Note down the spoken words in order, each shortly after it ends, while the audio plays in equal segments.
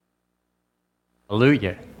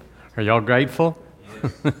Hallelujah. Are y'all grateful?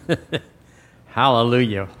 Yes.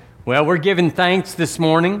 Hallelujah. Well, we're giving thanks this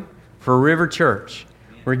morning for River Church.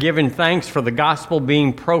 We're giving thanks for the gospel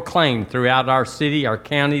being proclaimed throughout our city, our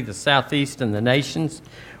county, the Southeast, and the nations.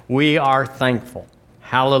 We are thankful.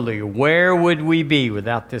 Hallelujah. Where would we be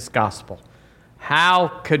without this gospel? How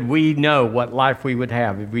could we know what life we would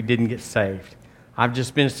have if we didn't get saved? I've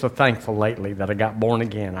just been so thankful lately that I got born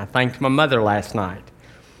again. I thanked my mother last night.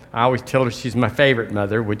 I always tell her she's my favorite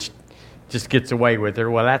mother, which just gets away with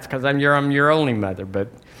her. Well, that's because I'm your only mother. But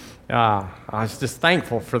I was just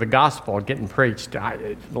thankful for the gospel getting preached.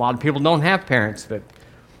 A lot of people don't have parents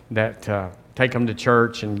that take them to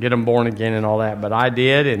church and get them born again and all that. But I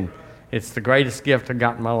did, and it's the greatest gift I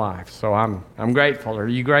got in my life. So I'm grateful. Are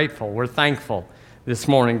you grateful? We're thankful this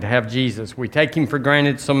morning to have Jesus. We take him for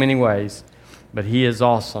granted so many ways, but he is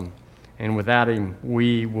awesome. And without him,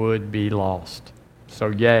 we would be lost. So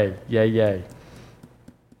yay, yay, yay.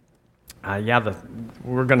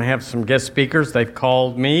 We're going to have some guest speakers. They've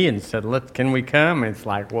called me and said, can we come? And it's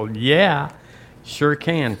like, well, yeah, sure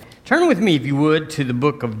can. Turn with me, if you would, to the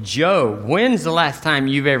book of Job. When's the last time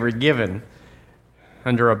you've ever given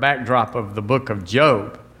under a backdrop of the book of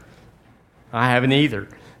Job? I haven't either.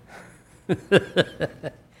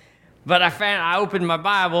 But I opened my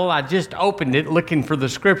Bible. I just opened it looking for the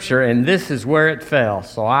scripture, and this is where it fell.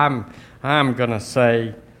 So I'm going to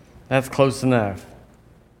say that's close enough.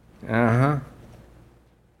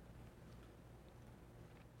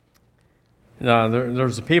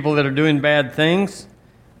 There's the people that are doing bad things,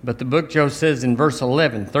 but the book Job says in verse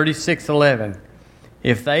 11, 36:11,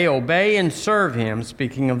 if they obey and serve him,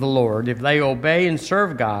 speaking of the Lord, if they obey and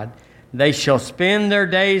serve God, they shall spend their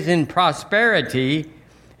days in prosperity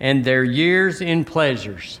and their years in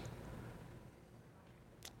pleasures.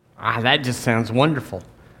 That just sounds wonderful.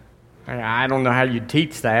 I don't know how you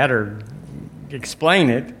teach that or explain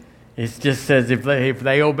it. It just says if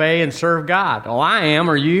they obey and serve God. Oh, I am.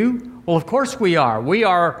 Are you? Well, of course we are. We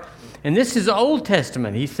are, and this is the Old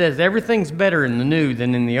Testament. He says everything's better in the new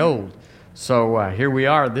than in the old. So here we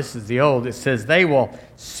are. This is the old. It says they will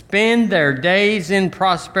spend their days in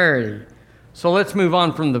prosperity. So let's move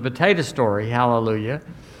on from the potato story. Hallelujah.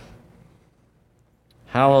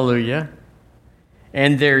 Hallelujah.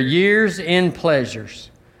 And their years in pleasures.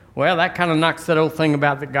 Well, that kind of knocks that old thing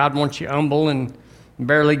about that God wants you humble and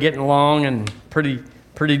barely getting along and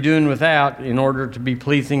pretty doing without in order to be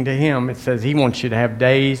pleasing to him. It says he wants you to have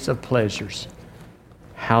days of pleasures.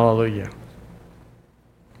 Hallelujah.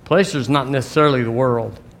 Pleasure is not necessarily the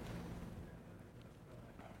world.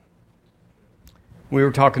 We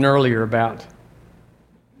were talking earlier about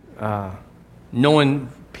knowing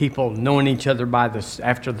each other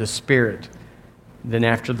after the Spirit than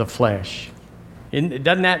after the flesh.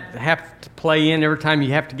 Doesn't that have to play in every time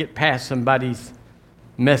you have to get past somebody's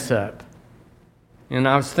mess up? And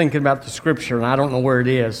I was thinking about the scripture, and I don't know where it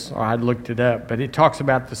is, or I'd looked it up, but it talks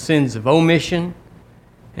about the sins of omission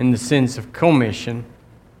and the sins of commission.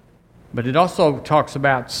 But it also talks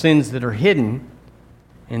about sins that are hidden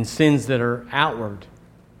and sins that are outward.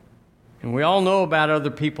 And we all know about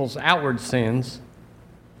other people's outward sins,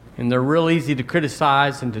 and they're real easy to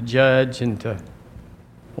criticize and to judge and to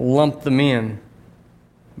lump them in.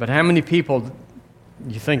 But how many people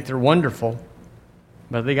you think they're wonderful,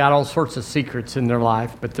 but they got all sorts of secrets in their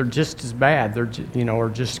life, but they're just as bad. They're or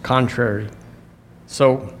just contrary.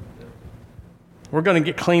 So we're going to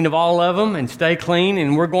get clean of all of them and stay clean,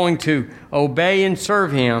 and we're going to obey and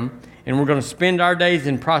serve him, and we're going to spend our days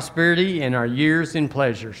in prosperity and our years in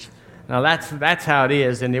pleasures. Now that's how it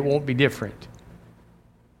is, and it won't be different.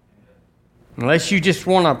 Unless you just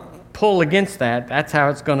want to pull against that, that's how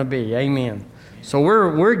it's going to be. Amen. So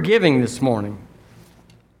we're giving this morning.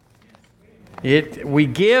 We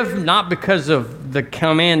give not because of the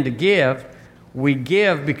command to give. We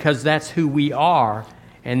give because that's who we are,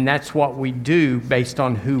 and that's what we do based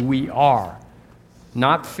on who we are.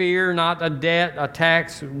 Not fear, not a debt, a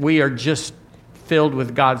tax. We are just filled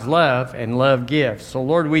with God's love, and love gives. So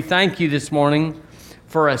Lord, we thank you this morning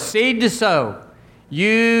for a seed to sow.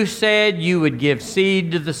 You said you would give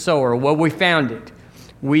seed to the sower. Well, we found it.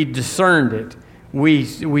 We discerned it. We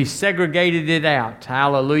segregated it out.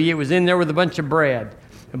 Hallelujah. It was in there with a bunch of bread,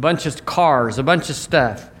 a bunch of cars, a bunch of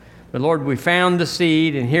stuff. But Lord, we found the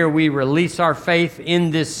seed, and here we release our faith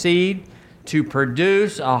in this seed to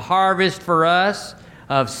produce a harvest for us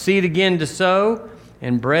of seed again to sow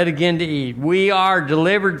and bread again to eat. We are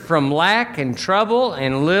delivered from lack and trouble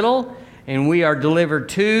and little, and we are delivered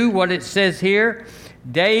to what it says here,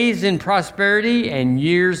 days in prosperity and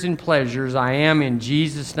years in pleasures. I am in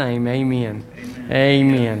Jesus' name. Amen. Amen.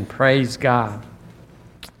 Amen. Praise God.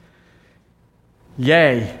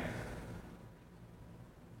 Yea.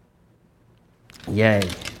 Yea.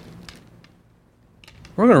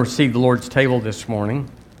 We're going to receive the Lord's table this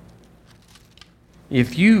morning.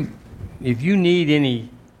 If you need any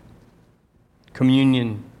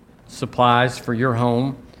communion supplies for your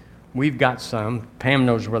home, we've got some. Pam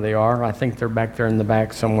knows where they are. I think they're back there in the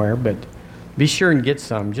back somewhere, but be sure and get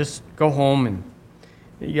some. Just go home and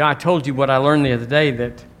I told you what I learned the other day,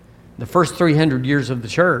 that the first 300 years of the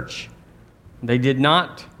church, they did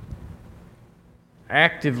not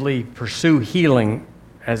actively pursue healing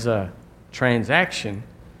as a transaction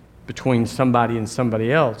between somebody and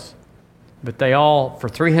somebody else. But they all, for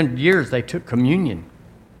 300 years, they took communion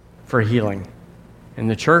for healing. And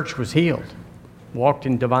the church was healed, walked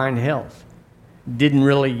in divine health. Didn't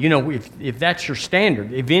really, if that's your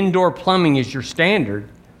standard, if indoor plumbing is your standard,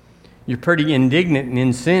 you're pretty indignant and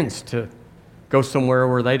incensed to go somewhere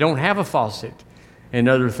where they don't have a faucet and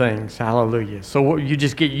other things. Hallelujah. So you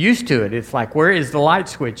just get used to it. It's like, where is the light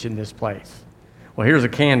switch in this place? Well, here's a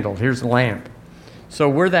candle. Here's a lamp. So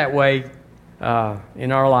we're that way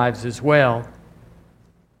in our lives as well.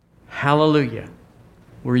 Hallelujah.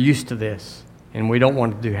 We're used to this, and we don't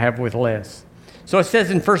want to have with less. So it says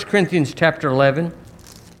in 1 Corinthians chapter 11,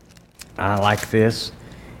 I like this.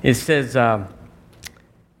 It says,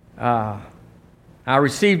 I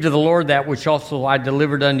received of the Lord that which also I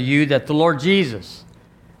delivered unto you, that the Lord Jesus,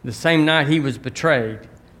 the same night he was betrayed,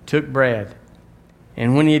 took bread.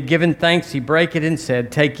 And when he had given thanks, he brake it and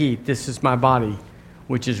said, Take, eat, this is my body,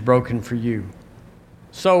 which is broken for you.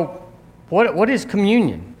 So, what is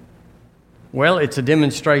communion? Well, it's a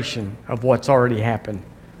demonstration of what's already happened.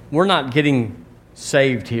 We're not getting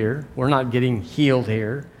saved here. We're not getting healed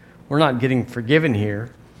here. We're not getting forgiven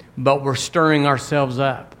here. But we're stirring ourselves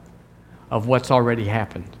up of what's already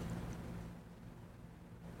happened.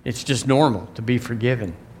 It's just normal to be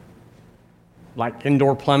forgiven. Like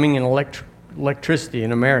indoor plumbing and electricity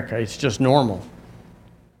in America, it's just normal.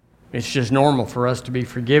 It's just normal for us to be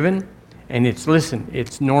forgiven, and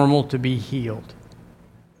it's normal to be healed.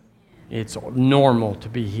 It's normal to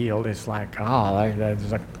be healed. It's like, that's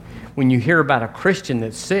like, when you hear about a Christian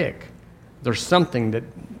that's sick, there's something that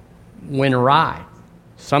went awry.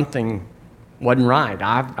 Something wasn't right.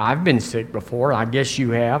 I've been sick before. I guess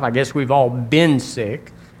you have. I guess we've all been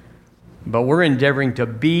sick. But we're endeavoring to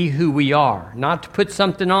be who we are, not to put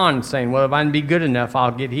something on and saying, well, if I can be good enough,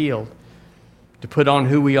 I'll get healed. To put on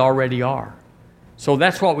who we already are. So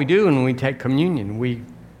that's what we do when we take communion.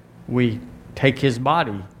 We take his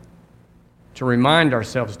body to remind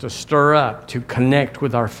ourselves, to stir up, to connect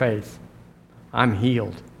with our faith. I'm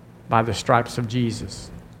healed by the stripes of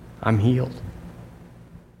Jesus. I'm healed.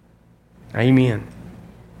 Amen.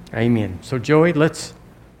 Amen. So, Joey, let's...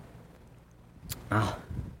 You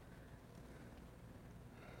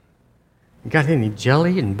got any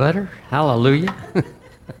jelly and butter? Hallelujah.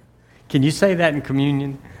 Can you say that in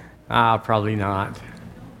communion? Probably not.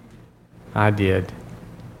 I did.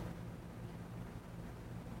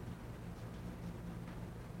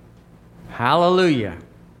 Hallelujah.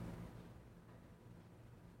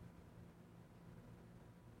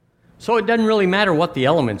 So it doesn't really matter what the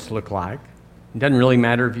elements look like. It doesn't really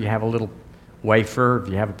matter if you have a little wafer, if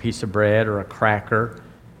you have a piece of bread or a cracker.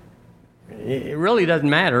 It really doesn't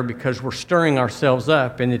matter, because we're stirring ourselves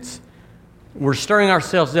up, and we're stirring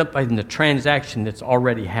ourselves up in the transaction that's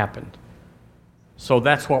already happened. So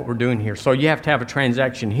that's what we're doing here. So you have to have a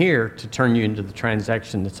transaction here to turn you into the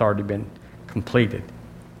transaction that's already been completed.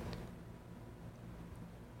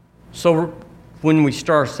 So when we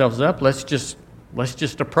stir ourselves up, let's just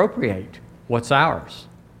appropriate what's ours.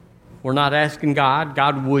 We're not asking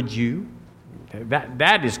God, would you?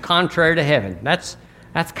 That is contrary to heaven. That's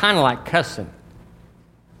kind of like cussing.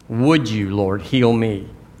 Would you, Lord, heal me?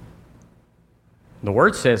 The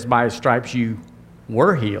word says, by his stripes you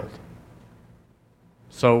were healed.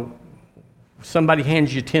 So somebody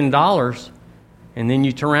hands you $10, and then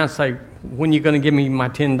you turn around and say, when are you going to give me my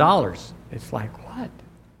 $10? It's like, what?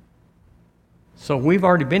 So we've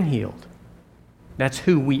already been healed. That's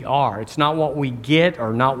who we are. It's not what we get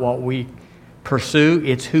or not what we pursue.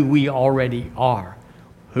 It's who we already are.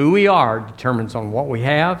 Who we are determines on what we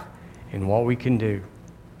have and what we can do.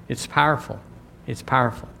 It's powerful. It's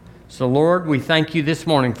powerful. So, Lord, we thank you this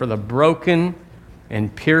morning for the broken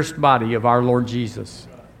and pierced body of our Lord Jesus.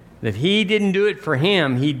 That he didn't do it for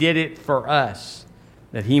him, he did it for us.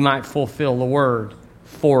 That he might fulfill the word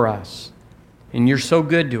for us. And you're so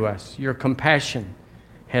good to us. Your compassion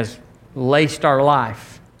has laced our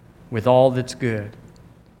life with all that's good.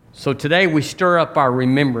 So today we stir up our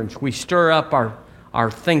remembrance. We stir up our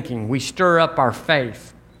thinking. We stir up our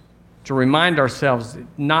faith. to remind ourselves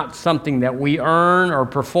not something that we earn or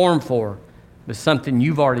perform for, but something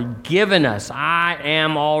you've already given us. I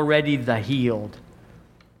am already the healed.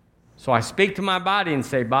 So I speak to my body and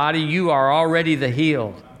say, body, you are already the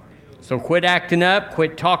healed. So quit acting up,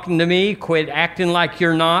 quit talking to me, quit acting like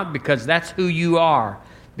you're not, because that's who you are,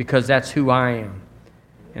 because that's who I am.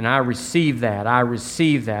 And I receive that. I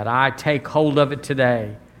receive that. I take hold of it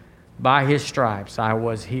today. By his stripes, I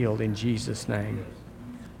was healed in Jesus' name.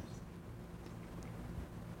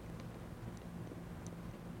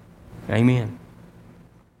 Amen.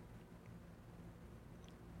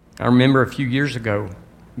 I remember a few years ago,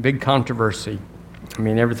 big controversy. I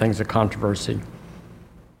mean, everything's a controversy.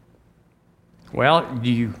 Well,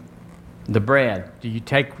 the bread, do you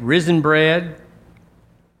take risen bread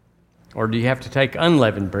or do you have to take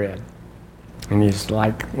unleavened bread? And he's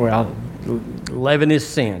like, well, leaven is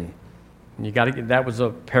sin. You got to get, that was a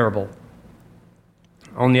parable.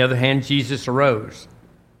 On the other hand, Jesus arose.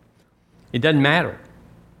 It doesn't matter.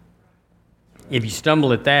 If you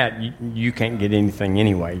stumble at that, you can't get anything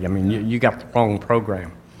anyway. I mean, you got the wrong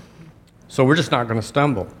program. So we're just not going to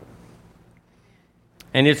stumble.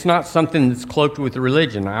 And it's not something that's cloaked with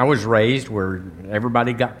religion. I was raised where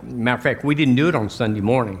everybody got, matter of fact, we didn't do it on Sunday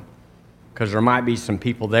morning because there might be some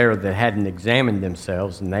people there that hadn't examined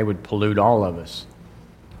themselves and they would pollute all of us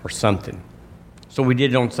or something. So we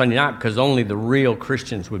did it on Sunday night because only the real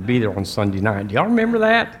Christians would be there on Sunday night. Do y'all remember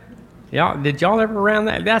that? Did y'all ever around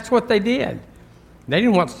that? That's what they did. They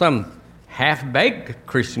didn't want some half-baked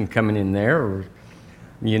Christian coming in there or,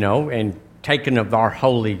 and taking of our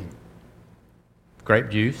holy grape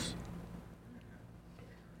juice.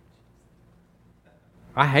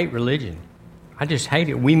 I hate religion. I just hate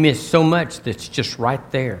it. We miss so much that's just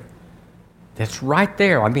right there. That's right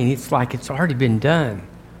there. I mean, it's like it's already been done.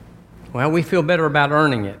 Well, we feel better about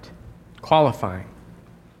earning it, qualifying.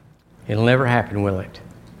 It'll never happen, will it?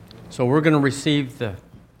 So we're going to receive the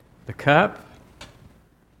cup.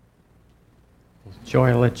 Joy,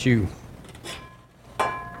 I'll let you.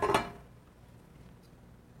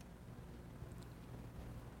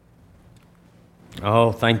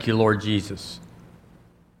 Oh, thank you, Lord Jesus.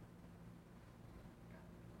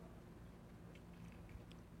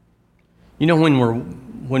 When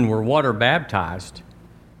we're water baptized,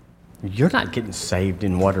 you're not getting saved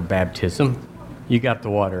in water baptism. You got the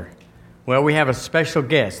water. Well, we have a special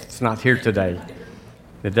guest that's not here today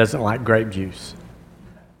that doesn't like grape juice.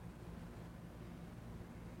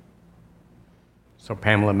 So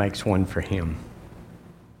Pamela makes one for him.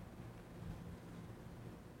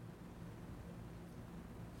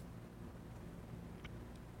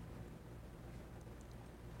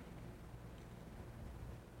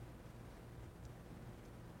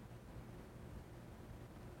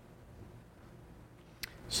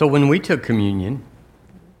 So when we took communion,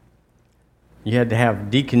 you had to have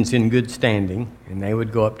deacons in good standing, and they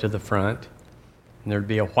would go up to the front, and there'd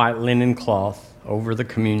be a white linen cloth over the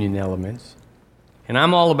communion elements. And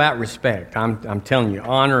I'm all about respect. I'm telling you,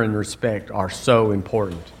 honor and respect are so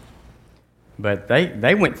important. But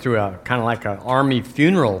they went through a kind of like an army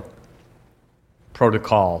funeral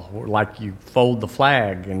protocol, like you fold the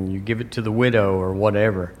flag and you give it to the widow or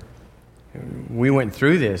whatever. We went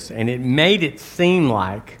through this, and it made it seem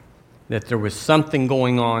like that there was something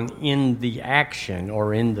going on in the action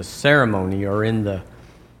or in the ceremony or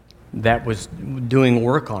that was doing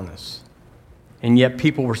work on us. And yet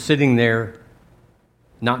people were sitting there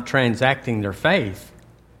not transacting their faith,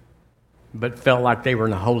 but felt like they were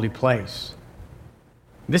in a holy place.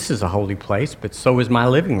 This is a holy place, but so is my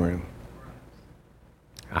living room.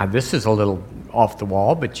 This is a little off the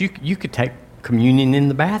wall, but you could take communion in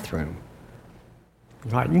the bathroom.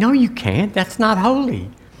 Like, no, you can't. That's not holy.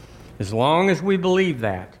 As long as we believe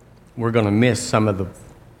that, we're going to miss some of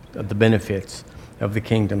the benefits of the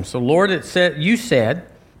kingdom. So, Lord, you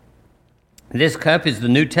said, this cup is the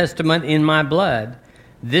New Testament in my blood.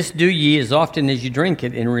 This do ye as often as you drink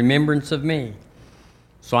it in remembrance of me.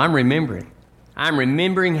 So I'm remembering. I'm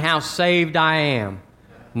remembering how saved I am.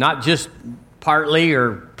 Not just partly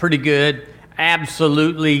or pretty good,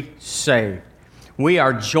 absolutely saved. We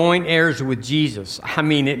are joint heirs with Jesus. I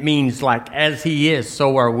mean, it means like as he is,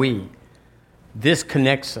 so are we. This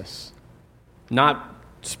connects us. Not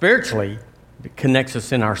spiritually, it connects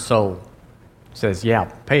us in our soul. It says, yeah,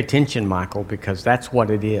 pay attention, Michael, because that's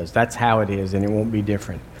what it is. That's how it is, and it won't be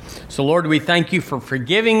different. So, Lord, we thank you for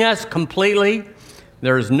forgiving us completely.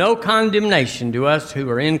 There is no condemnation to us who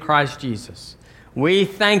are in Christ Jesus. We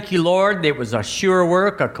thank you, Lord, that it was a sure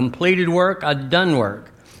work, a completed work, a done work.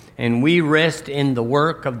 And we rest in the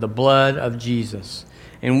work of the blood of Jesus.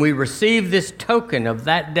 And we receive this token of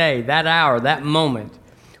that day, that hour, that moment.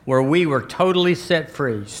 where we were totally set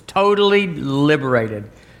free, totally liberated,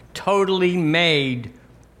 totally made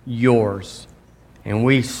yours. And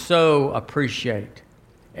we so appreciate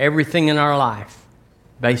everything in our life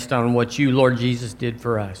based on what you, Lord Jesus, did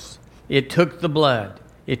for us. It took the blood.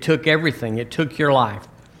 It took everything. It took your life.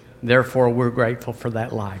 Therefore, we're grateful for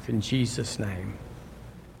that life. In Jesus' name.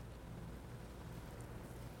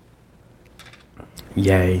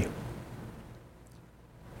 Yay.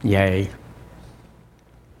 Yay.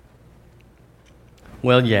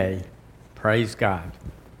 Well, yay. Praise God.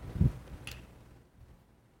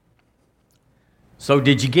 So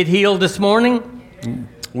did you get healed this morning?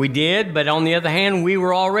 We did, but on the other hand, we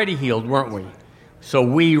were already healed, weren't we? So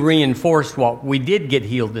we reinforced what we did get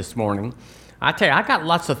healed this morning. I tell you, I got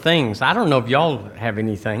lots of things. I don't know if y'all have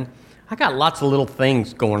anything. I got lots of little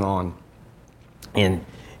things going on. And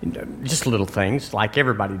just little things like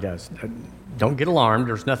everybody does. Don't get alarmed.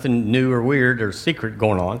 There's nothing new or weird or secret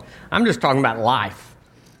going on. I'm just talking about life.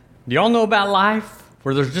 Do y'all know about life?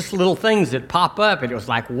 Where there's just little things that pop up, and it was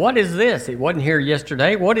like, what is this? It wasn't here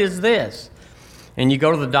yesterday. What is this? And you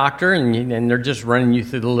go to the doctor, and they're just running you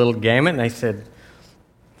through the little gamut, and they said,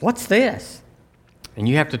 what's this? And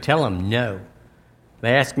you have to tell them no.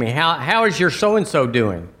 They ask me, how is your so-and-so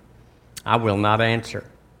doing? I will not answer.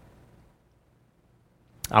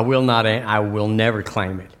 I will never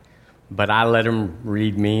claim it. But I let them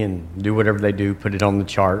read me and do whatever they do, put it on the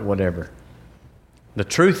chart, whatever. The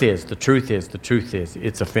truth is,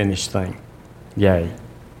 it's a finished thing. Yay.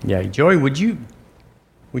 Yay. Joey, would you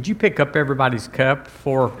pick up everybody's cup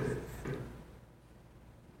for...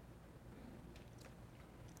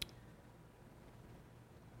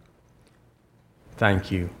 Thank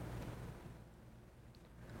you.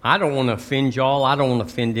 I don't want to offend y'all. I don't want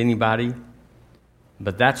to offend anybody.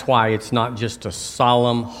 But that's why it's not just a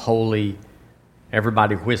solemn, holy,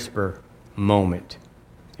 everybody whisper moment.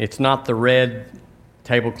 It's not the red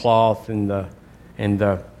tablecloth and the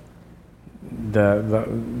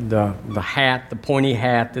hat, the pointy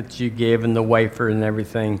hat that you give and the wafer and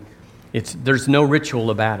everything. There's no ritual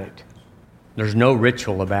about it. There's no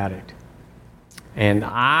ritual about it. And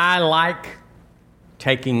I like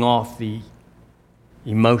taking off the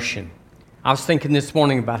emotion. I was thinking this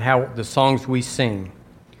morning about how the songs we sing,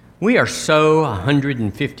 we are so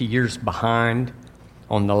 150 years behind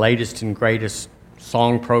on the latest and greatest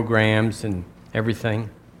song programs and everything.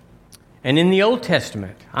 And in the Old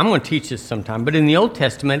Testament, I'm going to teach this sometime, but in the Old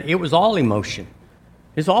Testament, it was all emotion.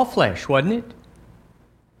 It was all flesh, wasn't it?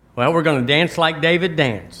 Well, we're going to dance like David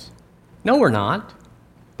danced. No, we're not.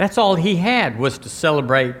 That's all he had, was to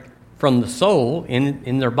celebrate from the soul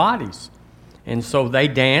in their bodies. And so they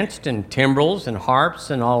danced, and timbrels and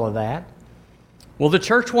harps and all of that. Well, the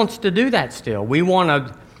church wants to do that still. We want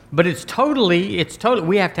to, but it's totally,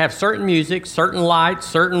 we have to have certain music, certain lights,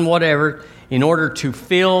 certain whatever, in order to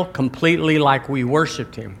feel completely like we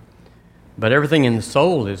worshiped him. But everything in the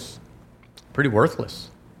soul is pretty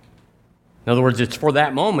worthless. In other words, it's for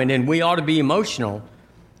that moment, and we ought to be emotional,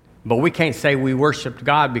 but we can't say we worshiped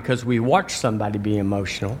God because we watched somebody be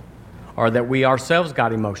emotional, or that we ourselves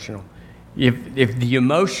got emotional. If the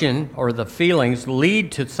emotion or the feelings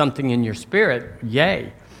lead to something in your spirit,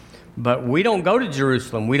 yay. But we don't go to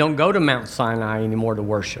Jerusalem. We don't go to Mount Sinai anymore to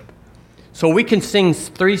worship. So we can sing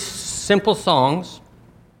 3 simple songs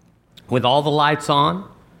with all the lights on,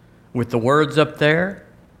 with the words up there,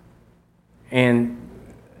 and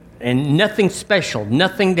nothing special,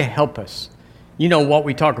 nothing to help us. You know what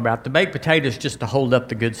we talk about. The baked potato is just to hold up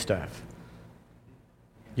the good stuff.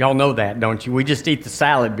 Y'all know that, don't you? We just eat the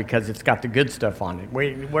salad because it's got the good stuff on it.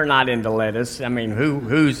 We're not into lettuce. I mean,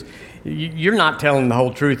 you're not telling the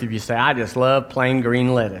whole truth if you say, I just love plain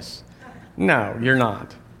green lettuce. No, you're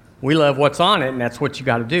not. We love what's on it, and that's what you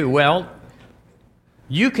got to do. Well,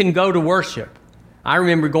 you can go to worship. I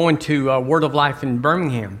remember going to Word of Life in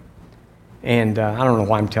Birmingham, and I don't know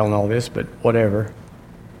why I'm telling all this, but whatever.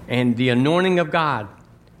 And the anointing of God.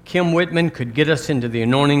 Kim Whitman could get us into the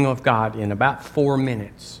anointing of God in about 4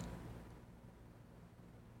 minutes.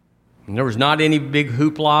 And there was not any big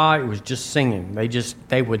hoopla. It was just singing.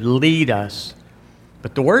 They would lead us.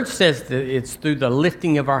 But the Word says that it's through the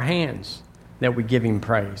lifting of our hands that we give him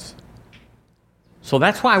praise. So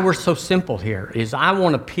that's why we're so simple here, is I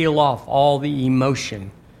want to peel off all the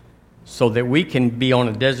emotion so that we can be on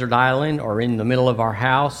a desert island or in the middle of our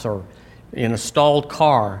house or in a stalled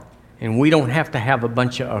car, and we don't have to have a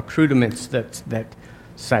bunch of accoutrements that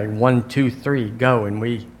say 1, 2, 3, go, and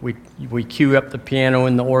we cue up the piano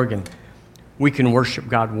and the organ. We can worship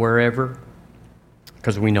God wherever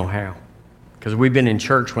because we know how. Because we've been in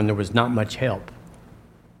church when there was not much help.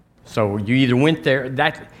 So you either went there,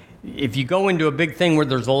 If you go into a big thing where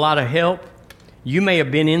there's a lot of help, you may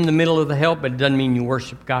have been in the middle of the help, but it doesn't mean you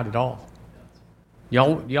worship God at all.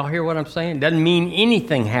 Y'all hear what I'm saying? It doesn't mean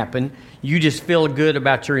anything happened. You just feel good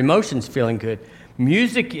about your emotions feeling good.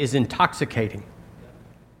 Music is intoxicating.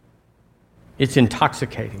 It's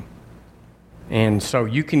intoxicating. And so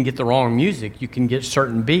you can get the wrong music. You can get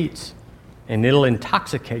certain beats, and it'll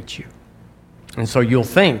intoxicate you. And so you'll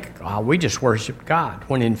think, oh, we just worshiped God,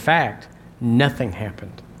 when in fact, nothing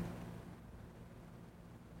happened.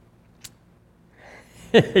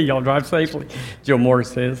 Y'all drive safely. Joe Moore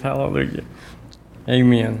says, hallelujah.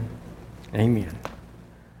 Amen. Amen.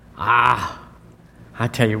 I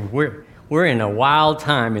tell you, we're in a wild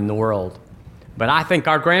time in the world. But I think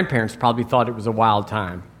our grandparents probably thought it was a wild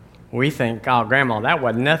time. We think, oh, Grandma, that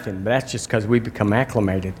wasn't nothing. But that's just because we become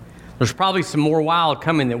acclimated. There's probably some more wild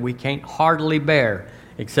coming that we can't hardly bear,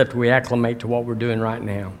 except we acclimate to what we're doing right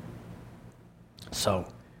now. So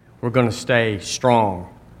we're going to stay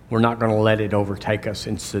strong. We're not going to let it overtake us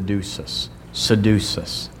and seduce us. Seduce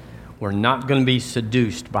us. We're not going to be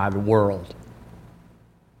seduced by the world.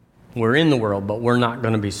 We're in the world, but we're not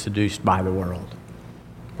going to be seduced by the world.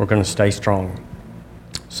 We're going to stay strong.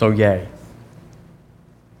 So, yay.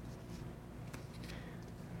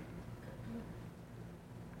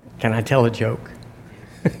 Can I tell a joke?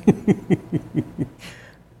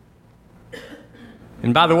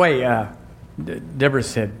 And by the way, Deborah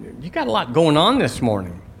said, you got a lot going on this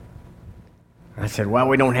morning. I said, well,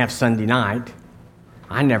 we don't have Sunday night.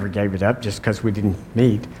 I never gave it up just because we didn't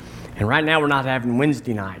meet. And right now we're not having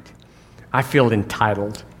Wednesday night. I feel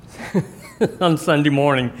entitled on Sunday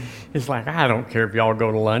morning. It's like, I don't care if y'all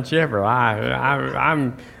go to lunch ever.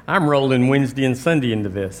 I'm rolling Wednesday and Sunday into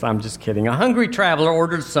this. I'm just kidding. A hungry traveler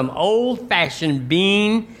ordered some old-fashioned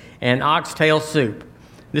bean and oxtail soup.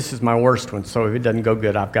 This is my worst one, so if it doesn't go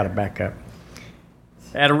good, I've got to back up.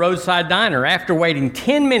 At a roadside diner, after waiting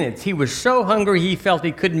 10 minutes, he was so hungry he felt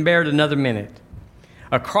he couldn't bear it another minute.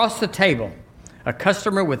 Across the table, a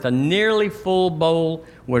customer with a nearly full bowl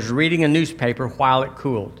was reading a newspaper while it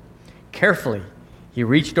cooled. Carefully, he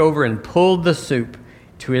reached over and pulled the soup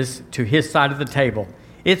to his side of the table.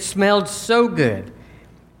 It smelled so good.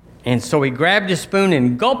 And so he grabbed his spoon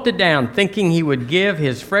and gulped it down, thinking he would give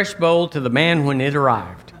his fresh bowl to the man when it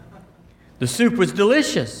arrived. The soup was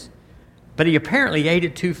delicious, but he apparently ate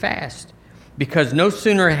it too fast, because no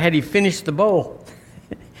sooner had he finished the bowl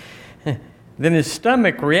then his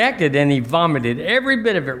stomach reacted and he vomited every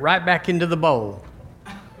bit of it right back into the bowl.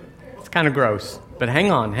 It's kind of gross, but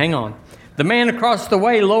hang on. The man across the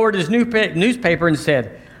way lowered his newspaper and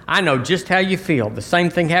said, I know just how you feel. The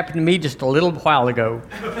same thing happened to me just a little while ago.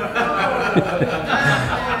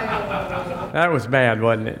 That was bad,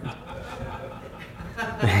 wasn't it?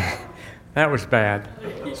 That was bad.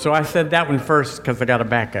 So I said that one first because I got to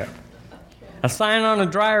back up. A sign on a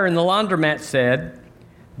dryer in the laundromat said,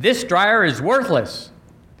 this dryer is worthless.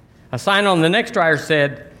 A sign on the next dryer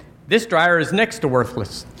said, this dryer is next to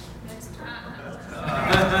worthless.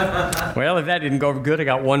 Well, if that didn't go good, I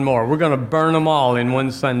got one more. We're going to burn them all in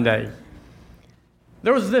one Sunday.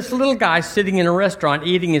 There was this little guy sitting in a restaurant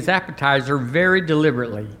eating his appetizer very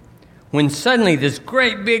deliberately, when suddenly this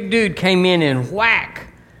great big dude came in and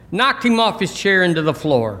whack, knocked him off his chair into the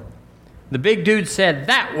floor. The big dude said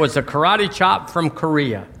that was a karate chop from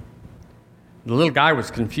Korea. The little guy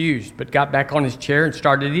was confused, but got back on his chair and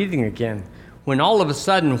started eating again, when all of a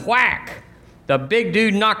sudden, whack, the big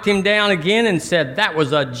dude knocked him down again and said that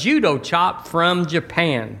was a judo chop from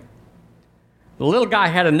Japan. The little guy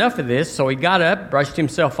had enough of this, so he got up, brushed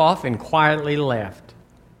himself off, and quietly left.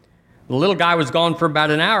 The little guy was gone for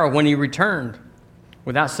about an hour when he returned.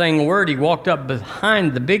 Without saying a word, he walked up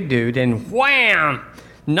behind the big dude and wham!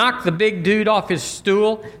 Knocked the big dude off his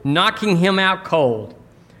stool, knocking him out cold.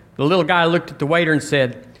 The little guy looked at the waiter and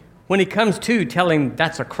said, when he comes to, tell him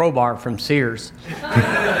that's a crowbar from Sears.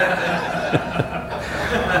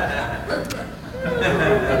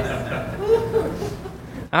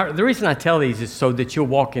 The reason I tell these is so that you'll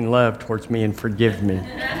walk in love towards me and forgive me.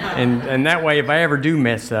 And that way, if I ever do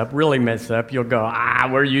mess up, really mess up, you'll go,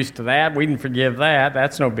 we're used to that. We can forgive that.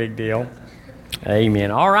 That's no big deal.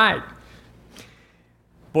 Amen. All right.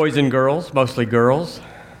 Boys and girls, mostly girls,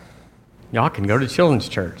 y'all can go to children's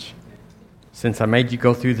church since I made you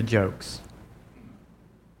go through the jokes.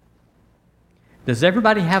 Does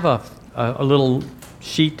everybody have a little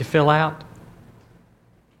sheet to fill out?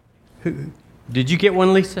 Did you get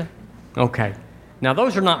one, Lisa? Okay. Now,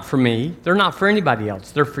 those are not for me. They're not for anybody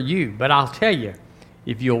else. They're for you. But I'll tell you,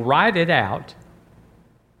 if you'll write it out,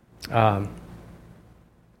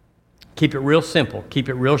 keep it real simple. Keep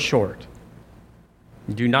it real short.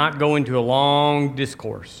 Do not go into a long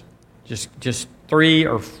discourse. Just 3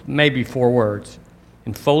 or maybe 4 words,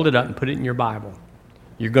 and fold it up and put it in your Bible.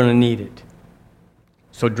 You're going to need it.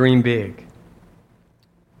 So dream big.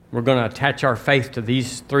 We're going to attach our faith to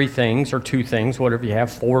these 3 things, or 2 things, whatever you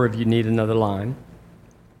have, 4 if you need another line.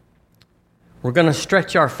 We're going to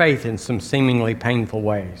stretch our faith in some seemingly painful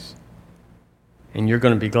ways. And you're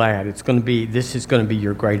going to be glad. This is going to be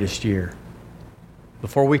your greatest year.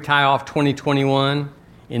 Before we tie off 2021,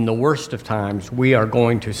 in the worst of times, we are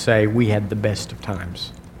going to say we had the best of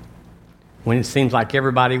times. When it seems like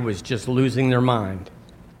everybody was just losing their mind,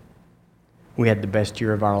 we had the best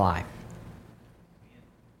year of our life.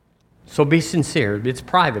 So be sincere. It's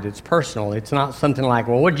private. It's personal. It's not something like,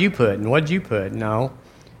 well, what'd you put and what'd you put? No.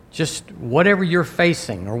 Just whatever you're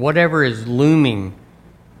facing or whatever is looming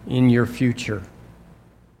in your future.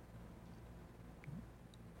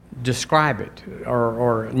 Describe it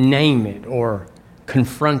or name it or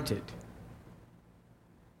confront it.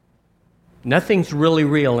 Nothing's really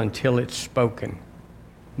real until it's spoken.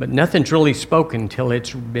 But nothing's really spoken until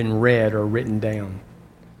it's been read or written down.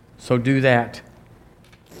 So do that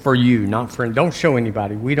for you, not for... Don't show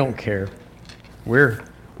anybody. We don't care. We're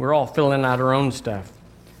all filling out our own stuff.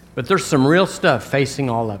 But there's some real stuff facing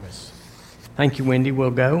all of us. Thank you, Wendy.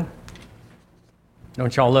 We'll go.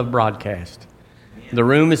 Don't y'all love broadcast? The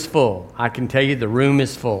room is full. I can tell you the room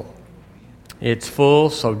is full. It's full,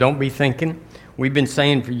 so don't be thinking. We've been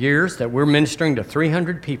saying for years that we're ministering to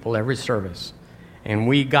 300 people every service. And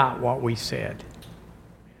we got what we said.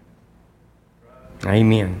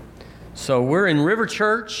 Amen. So we're in River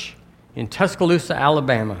Church in Tuscaloosa,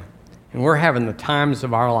 Alabama. And we're having the times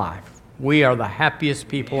of our life. We are the happiest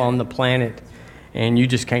people on the planet. And you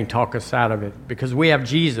just can't talk us out of it. Because we have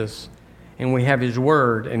Jesus. And we have His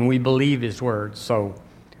Word. And we believe His Word. So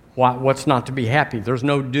what's not to be happy? There's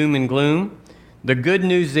no doom and gloom. The good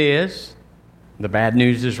news is, the bad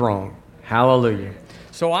news is wrong. Hallelujah.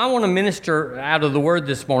 So I want to minister out of the Word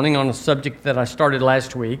this morning on a subject that I started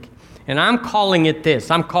last week. And I'm calling it this.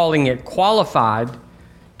 I'm calling it qualified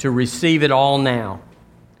to receive it all now.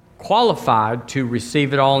 Qualified to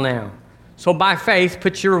receive it all now. So by faith,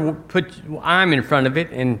 put I'm in front of it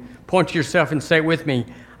and point to yourself and say it with me.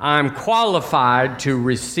 I'm qualified to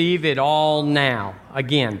receive it all now.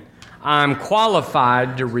 Again, I'm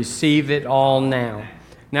qualified to receive it all now.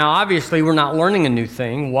 Now, obviously, we're not learning a new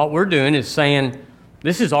thing. What we're doing is saying,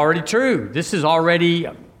 this is already true. This is already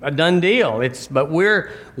a done deal. But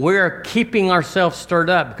we're keeping ourselves stirred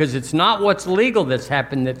up because it's not what's legal that's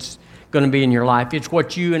happened that's going to be in your life. It's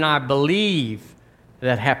what you and I believe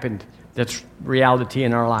that happened that's reality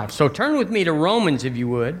in our life. So turn with me to Romans, if you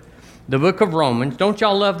would, the book of Romans. Don't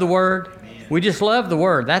y'all love the Word? Amen. We just love the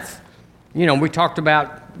Word. That's, we talked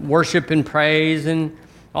about worship and praise and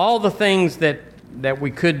all the things that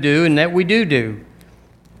we could do and that we do.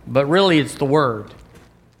 But really it's the Word.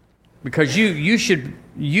 Because you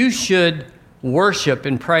should worship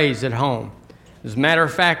and praise at home. As a matter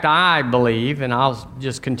of fact, I believe, and I'll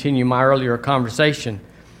just continue my earlier conversation,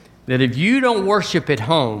 that if you don't worship at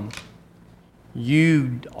home,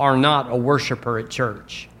 you are not a worshiper at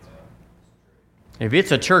church. If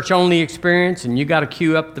it's a church-only experience and you got to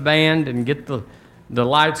cue up the band and get the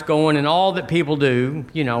lights going and all that people do,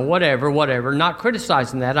 whatever, not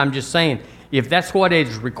criticizing that, I'm just saying, if that's what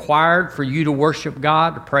is required for you to worship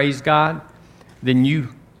God, to praise God, then you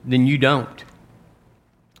don't.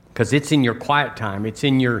 Because it's in your quiet time. It's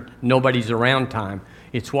in your nobody's around time.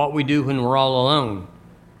 It's what we do when we're all alone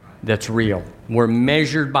that's real. We're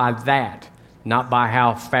measured by that, not by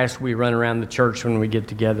how fast we run around the church when we get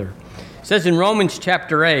together. It says in Romans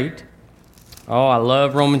chapter 8, oh, I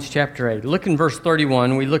love Romans chapter 8. Look in verse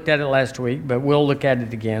 31. We looked at it last week, but we'll look at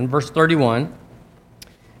it again. Verse 31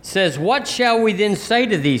 says, "What shall we then say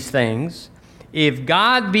to these things? If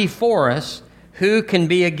God be for us, who can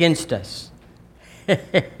be against us?"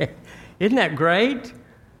 Isn't that great?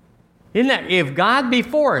 If God be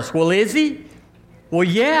for us, well, is He? Well,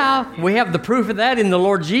 yeah, we have the proof of that in the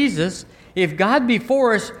Lord Jesus. If God be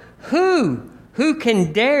for us, who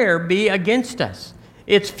can dare be against us?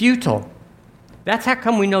 It's futile. That's how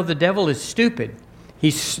come we know the devil is stupid.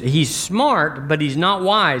 He's smart, but he's not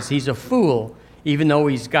wise. He's a fool, even though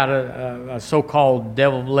he's got a so-called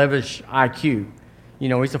devilish IQ.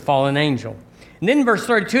 He's a fallen angel. And then in verse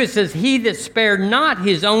 32, it says, "He that spared not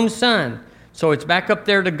his own son." So it's back up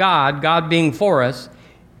there to God being for us.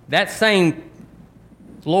 That same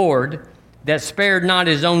Lord that spared not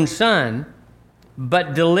his own son,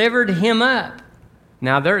 but delivered him up.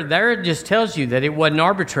 Now, there it just tells you that it wasn't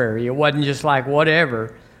arbitrary. It wasn't just like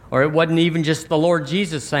whatever. Or it wasn't even just the Lord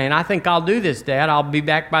Jesus saying, "I think I'll do this, Dad. I'll be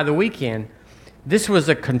back by the weekend." This was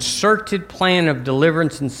a concerted plan of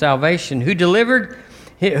deliverance and salvation.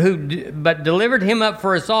 But delivered him up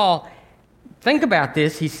for us all. Think about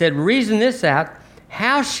this. He said, reason this out.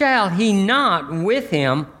 How shall he not with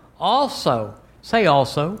him also? Say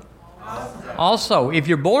also. Also. If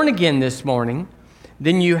you're born again this morning,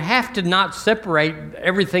 then you have to not separate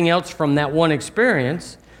everything else from that one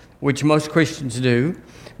experience, which most Christians do.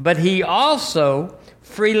 But he also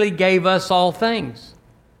freely gave us all things.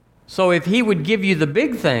 So if he would give you the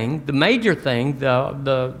big thing, the major thing,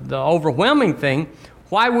 the overwhelming thing,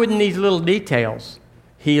 why wouldn't these little details,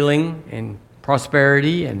 healing and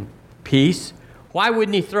prosperity and peace, why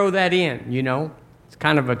wouldn't he throw that in, you know? It's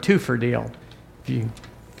kind of a twofer deal.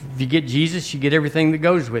 If you get Jesus, you get everything that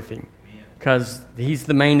goes with him because he's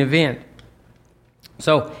the main event.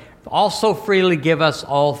 So also freely give us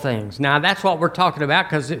all things. Now that's what we're talking about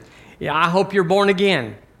because I hope you're born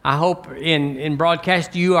again. I hope in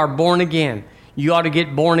broadcast you are born again. You ought to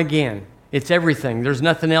get born again. It's everything. There's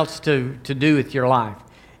nothing else to do with your life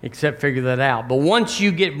except figure that out. But once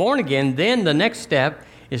you get born again, then the next step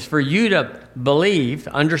is for you to believe,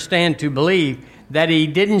 understand to believe, that he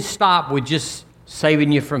didn't stop with just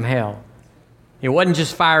saving you from hell. It wasn't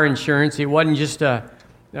just fire insurance. It wasn't just a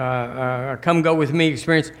come go with me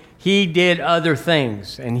experience. He did other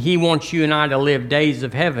things, and he wants you and I to live days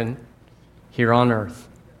of heaven here on earth.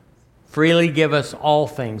 Freely give us all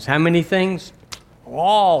things. How many things?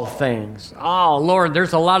 All things. Oh, Lord,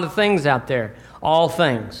 there's a lot of things out there. All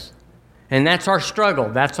things. And that's our struggle.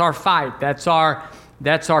 That's our fight. That's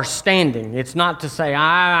our standing. It's not to say,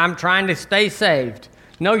 I'm trying to stay saved.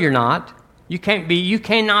 No, you're not. You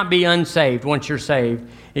cannot be unsaved once you're saved,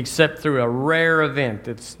 except through a rare event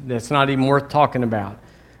that's not even worth talking about.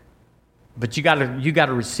 But you got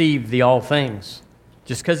to receive the all things.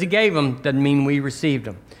 Just because he gave them doesn't mean we received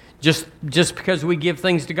them. Just because we give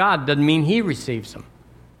things to God doesn't mean he receives them.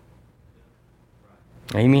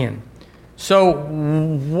 Amen. So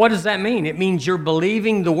what does that mean? It means you're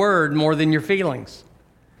believing the word more than your feelings.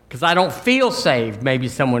 Because I don't feel saved, maybe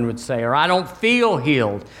someone would say, or I don't feel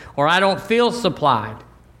healed, or I don't feel supplied.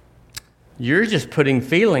 You're just putting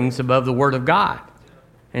feelings above the word of God.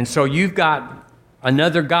 And so you've got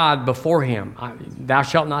another God before him. Thou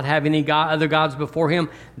shalt not have any other gods before him.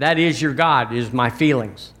 That is your God, is my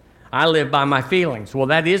feelings. I live by my feelings. Well,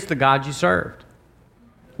 that is the God you served.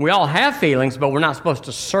 We all have feelings, but we're not supposed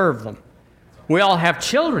to serve them. We all have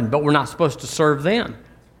children, but we're not supposed to serve them.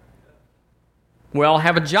 We all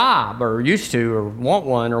have a job, or used to, or want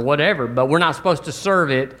one, or whatever, but we're not supposed to serve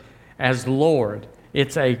it as Lord.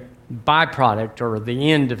 It's a byproduct or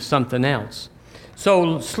the end of something else.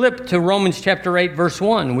 So slip to Romans chapter 8, verse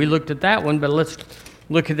 1. We looked at that one, but let's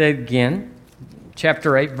look at it again.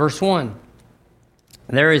 Chapter 8, verse 1.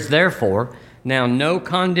 There is therefore now no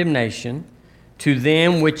condemnation to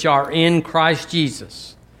them which are in Christ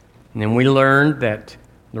Jesus. And then we learned that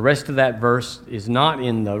the rest of that verse is not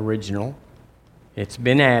in the original. It's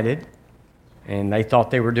been added, and they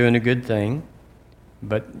thought they were doing a good thing,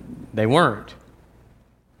 but they weren't.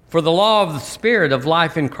 For the law of the Spirit of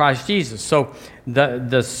life in Christ Jesus. So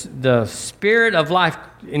the Spirit of life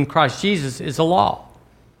in Christ Jesus is a law.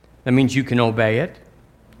 That means you can obey it,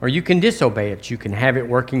 or you can disobey it. You can have it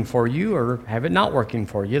working for you or have it not working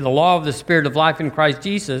for you. The law of the Spirit of life in Christ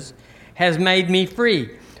Jesus has made me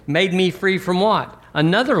free. Made me free from what?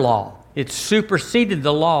 Another law. It superseded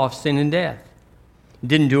the law of sin and death. It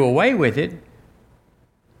didn't do away with it.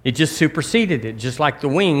 It just superseded it, just like the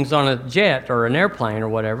wings on a jet or an airplane or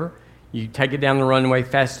whatever. You take it down the runway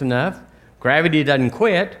fast enough. Gravity doesn't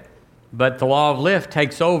quit, but the law of lift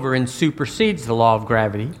takes over and supersedes the law of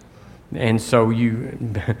gravity. And so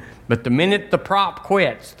but the minute the prop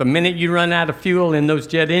quits, the minute you run out of fuel in those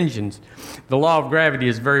jet engines, the law of gravity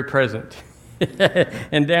is very present.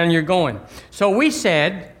 And down you're going. So we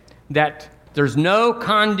said that there's no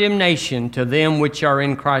condemnation to them which are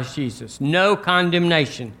in Christ Jesus. No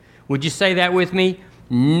condemnation. Would you say that with me?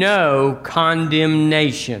 No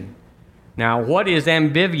condemnation. Now, what is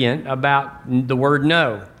ambivalent about the word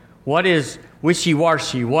no? What is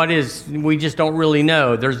wishy-washy? What is, we just don't really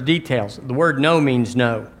know. There's details. The word no means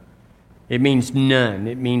no. It means none.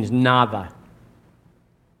 It means nada.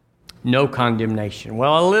 No condemnation.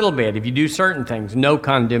 Well, a little bit. If you do certain things, no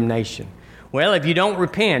condemnation. Well, if you don't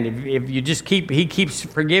repent, if you just he keeps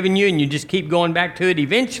forgiving you and you just keep going back to it,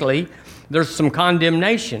 eventually there's some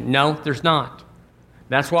condemnation. No, there's not.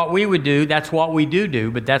 That's what we would do. That's what we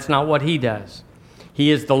do, but that's not what he does.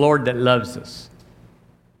 He is the Lord that loves us.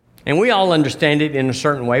 And we all understand it in a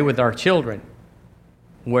certain way with our children,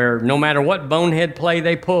 where no matter what bonehead play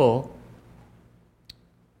they pull,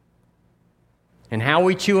 and how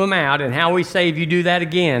we chew them out and how we say, if you do that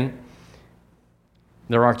again,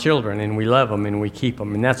 they're our children, and we love them, and we keep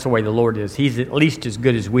them. And that's the way the Lord is. He's at least as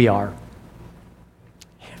good as we are.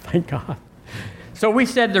 Thank God. So we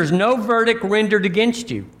said there's no verdict rendered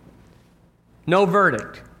against you. No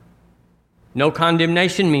verdict. No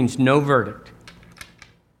condemnation means no verdict.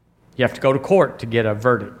 You have to go to court to get a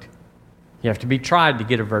verdict. You have to be tried to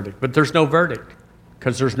get a verdict. But there's no verdict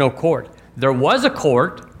because there's no court. There was a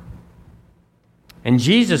court, and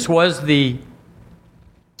Jesus was the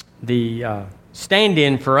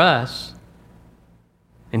stand-in for us,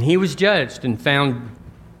 and he was judged and found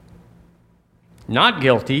not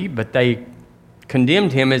guilty, but they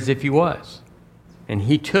condemned him as if he was. And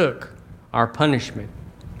he took our punishment,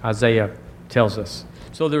 Isaiah tells us.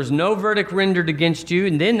 So there's no verdict rendered against you,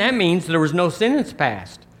 and then that means there was no sentence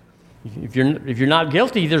passed. If you're not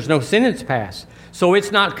guilty, there's no sentence passed. So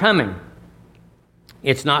it's not coming.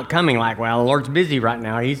 It's not coming like, well, the Lord's busy right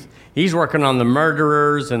now. He's working on the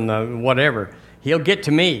murderers and the whatever. He'll get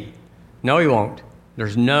to me. No, he won't.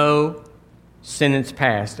 There's no sentence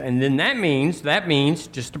passed. And then that means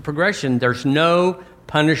just a progression. There's no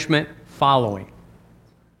punishment following.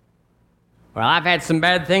 Well, I've had some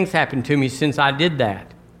bad things happen to me since I did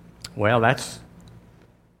that. Well, that's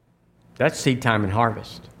seed time and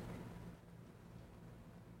harvest.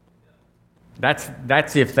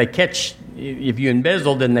 That's if they catch, if you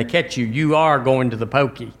embezzled and they catch you, you are going to the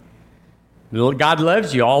pokey. God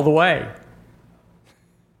loves you all the way.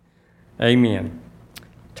 Amen.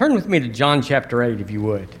 Turn with me to John chapter 8, if you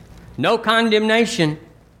would. No condemnation.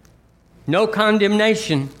 No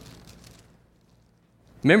condemnation.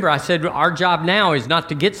 Remember, I said our job now is not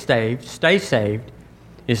to get saved, stay saved,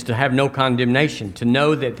 is to have no condemnation, to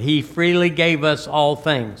know that He freely gave us all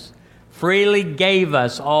things. Freely gave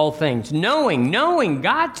us all things. Knowing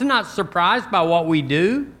God's not surprised by what we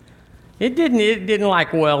do. It didn't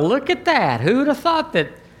like, well, look at that. Who would have thought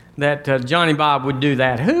that Johnny Bob would do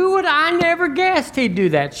that? I never guessed he'd do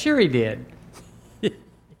that. Sure he did.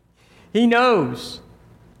 He knows.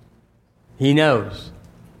 He knows.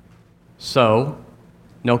 So,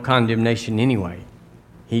 no condemnation anyway.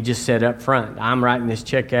 He just said up front, I'm writing this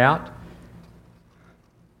check out.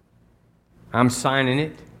 I'm signing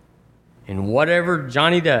it. And whatever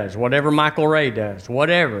Johnny does, whatever Michael Ray does,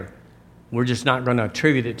 whatever, we're just not going to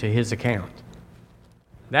attribute it to his account.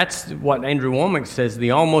 That's what Andrew Womack says,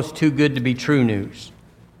 the almost too good to be true news.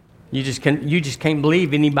 You just can't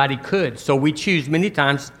believe anybody could. So we choose many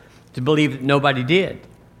times to believe that nobody did.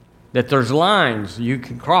 That there's lines you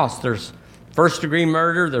can cross. There's first-degree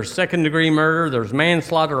murder, there's second-degree murder, there's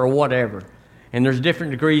manslaughter or whatever. And there's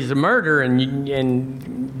different degrees of murder,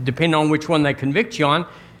 and depending on which one they convict you on,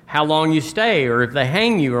 how long you stay or if they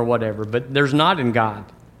hang you or whatever. But there's not in God.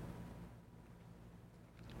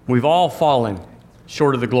 We've all fallen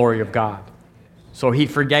short of the glory of God. So He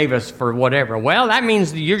forgave us for whatever. Well, that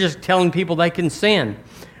means that you're just telling people they can sin.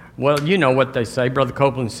 Well, you know what they say. Brother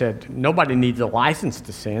Copeland said, nobody needs a license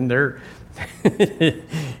to sin.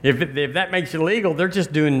 If that makes it legal,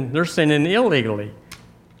 they're sinning illegally.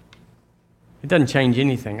 It doesn't change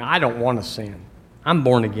anything. I don't want to sin. I'm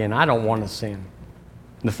born again. I don't want to sin.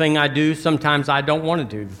 The thing I do, sometimes I don't want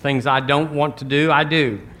to do. The things I don't want to do, I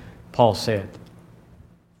do, Paul said.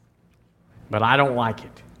 But I don't like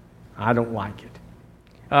it. I don't like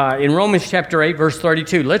it. In Romans chapter 8, verse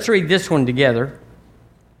 32, let's read this one together.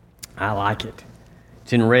 I like it.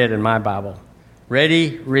 It's in red in my Bible.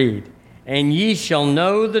 Ready? Read. And ye shall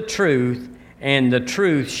know the truth, and the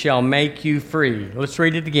truth shall make you free. Let's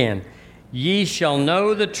read it again. Ye shall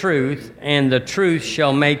know the truth, and the truth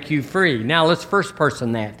shall make you free. Now let's first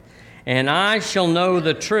person that. And I shall know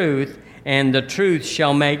the truth, and the truth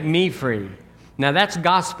shall make me free. Now that's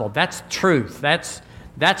gospel. That's truth. That's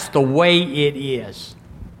the way it is.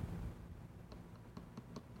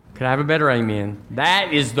 Could I have a better amen?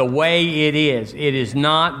 That is the way it is. It is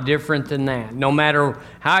not different than that. No matter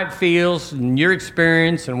how it feels and your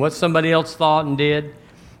experience and what somebody else thought and did,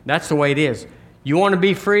 that's the way it is. You want to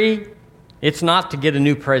be free? It's not to get a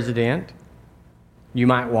new president. You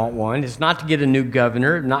might want one. It's not to get a new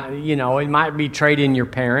governor. It might be trading your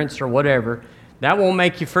parents or whatever. That won't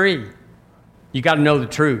make you free. You got to know the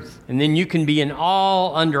truth, and then you can be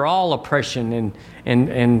under all oppression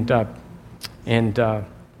and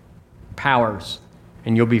powers,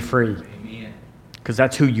 and you'll be free. Amen. Because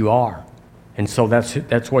that's who you are, and so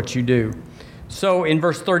that's what you do. So in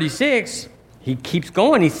verse 36, he keeps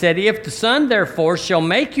going. He said, "If the Son therefore shall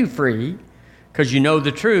make you free, because you know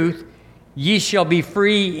the truth, ye shall be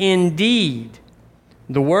free indeed."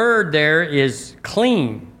 The word there is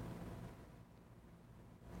clean.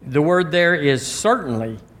 The word there is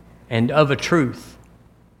certainly, and of a truth.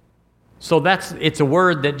 So it's a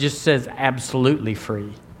word that just says absolutely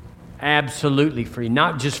free. Absolutely free.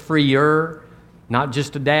 Not just freer, not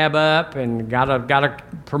just a dab up and got a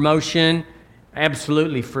promotion.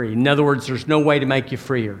 Absolutely free. In other words, there's no way to make you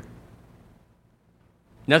freer.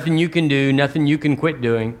 Nothing you can do, nothing you can quit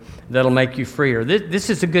doing that'll make you freer. This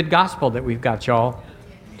is a good gospel that we've got, y'all.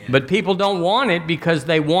 But people don't want it because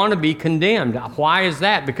they want to be condemned. Why is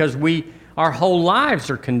that? Because our whole lives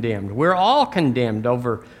are condemned. We're all condemned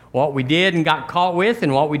over what we did and got caught with,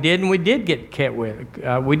 and what we did and we did get caught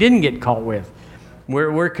with. We didn't get caught with.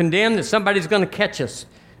 We're condemned that somebody's going to catch us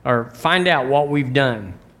or find out what we've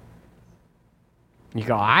done. You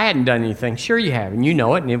go, I hadn't done anything. Sure you have, and you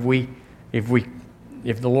know it. And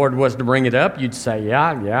if the Lord was to bring it up, you'd say,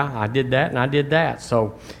 yeah, I did that and I did that.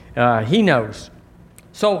 So He knows.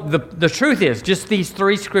 So the truth is, just these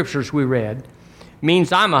 3 scriptures we read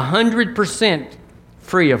means I'm 100%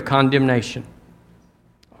 free of condemnation.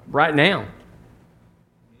 Right now.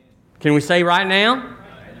 Can we say right now?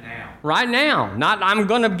 Right now. Not I'm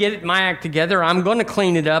going to get my act together. I'm going to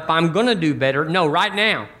clean it up. I'm going to do better. No, right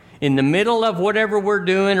now. In the middle of whatever we're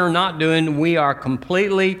doing or not doing, we are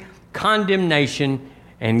completely condemnation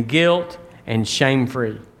and guilt and shame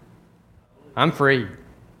free. I'm free.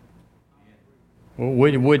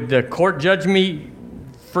 Would the court judge me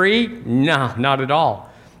free? No, not at all.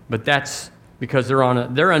 But that's because they're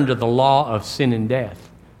under the law of sin and death.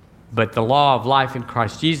 But the law of life in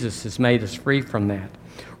Christ Jesus has made us free from that.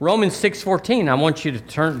 Romans 6:14, I want you to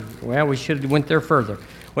turn, we should have went there further.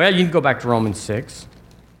 Well, you can go back to Romans 6.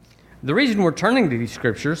 The reason we're turning to these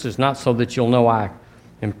scriptures is not so that you'll know I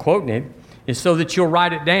am quoting it, is so that you'll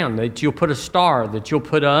write it down, that you'll put a star, that you'll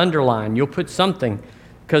put an underline, you'll put something,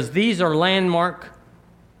 because these are landmark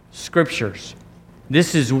scriptures.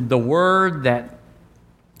 This is the word that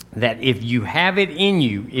if you have it in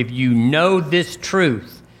you, if you know this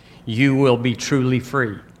truth, you will be truly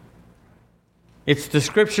free. It's the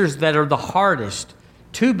scriptures that are the hardest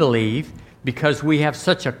to believe because we have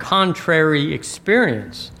such a contrary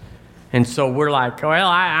experience. And so we're like, well,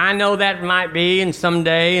 I know that might be, and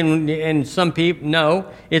someday, and some people, no,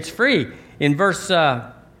 it's free. In verse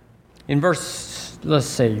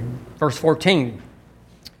 14.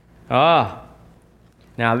 Now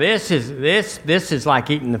this is like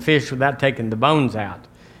eating the fish without taking the bones out.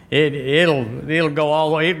 It'll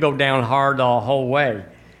go down hard the whole way.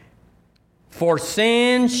 For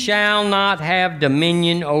sin shall not have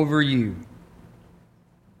dominion over you.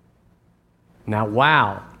 Now,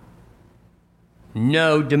 wow.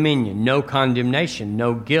 No dominion, no condemnation,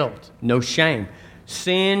 no guilt, no shame.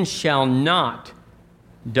 Sin does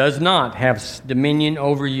not have dominion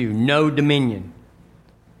over you. No dominion.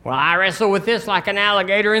 Well, I wrestle with this like an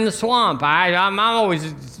alligator in the swamp. I'm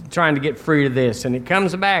always trying to get free of this, and it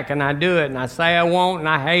comes back, and I do it, and I say I won't, and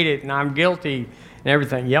I hate it, and I'm guilty, and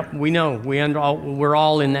everything. Yep, we know. We're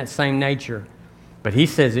all in that same nature. But He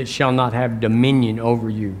says it shall not have dominion over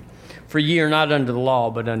you. For ye are not under the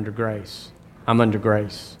law, but under grace. I'm under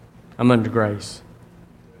grace. I'm under grace.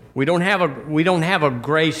 We don't have a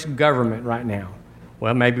grace government right now.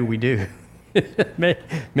 Well, maybe we do.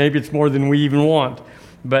 Maybe it's more than we even want.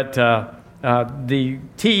 But the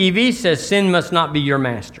TEV says sin must not be your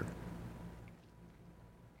master.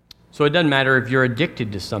 So it doesn't matter if you're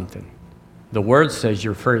addicted to something. The Word says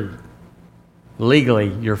you're free.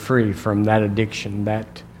 Legally, you're free from that addiction,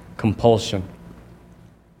 that compulsion.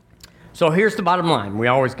 So here's the bottom line. We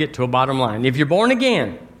always get to a bottom line. If you're born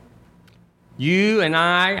again, you and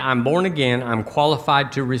I'm born again, I'm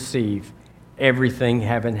qualified to receive everything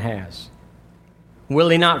heaven has. Will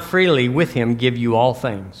He not freely with Him give you all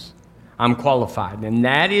things? I'm qualified. And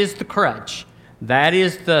that is the crutch. That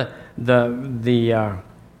is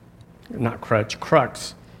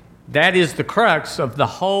crux. That is the crux of the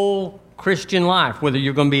whole Christian life, whether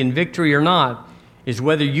you're going to be in victory or not, is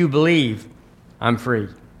whether you believe I'm free.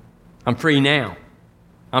 I'm free now.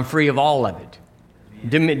 I'm free of all of it.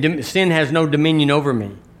 Sin has no dominion over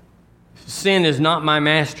me. Sin is not my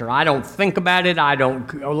master. I don't think about it. I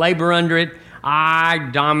don't labor under it. I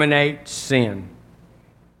dominate sin.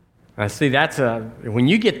 I see when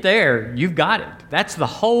you get there, you've got it. That's the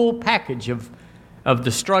whole package of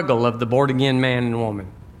the struggle of the born-again man and woman,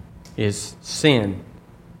 is sin.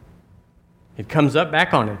 It comes up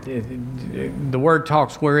back on it. The Word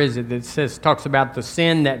talks, where is it? It talks about the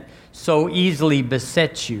sin that so easily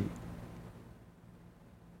besets you.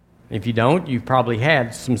 If you don't, you've probably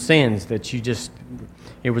had some sins that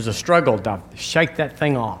it was a struggle to shake that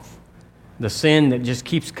thing off. The sin that just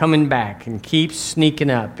keeps coming back and keeps sneaking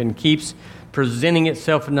up and keeps presenting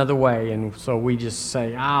itself another way. And so we just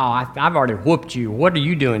say, I've already whooped you. What are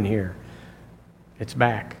you doing here? It's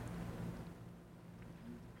back.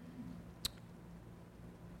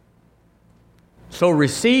 So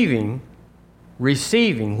receiving,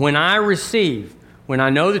 when I receive, when I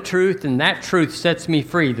know the truth and that truth sets me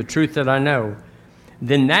free, the truth that I know,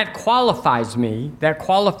 then that qualifies me, that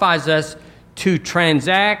qualifies us to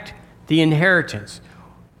transact the inheritance.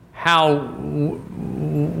 How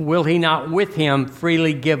will he not with him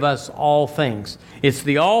freely give us all things? It's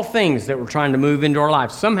the all things that we're trying to move into our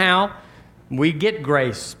life. Somehow we get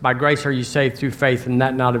grace. By grace are you saved through faith, and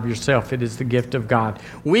that not of yourself. It is the gift of God.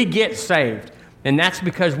 We get saved, and that's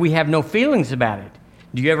because we have no feelings about it.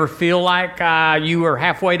 Do you ever feel like you were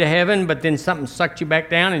halfway to heaven, but then something sucked you back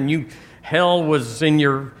down and hell was in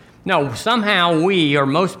your... No, somehow we, or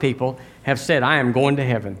most people, have said, I am going to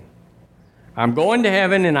heaven. I'm going to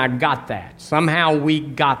heaven, and I got that. Somehow we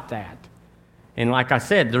got that. And like I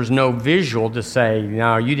said, there's no visual to say,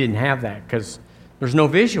 no, you didn't have that, because there's no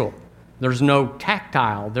visual. There's no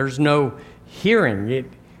tactile. There's no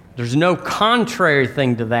hearing. There's no contrary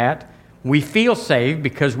thing to that. We feel saved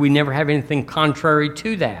because we never have anything contrary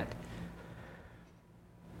to that.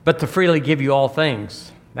 But to freely give you all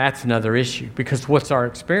things, that's another issue, because what's our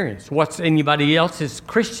experience? What's anybody else's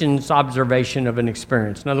Christian's observation of an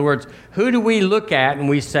experience? In other words, who do we look at and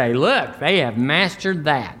we say, look, they have mastered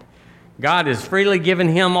that. God has freely given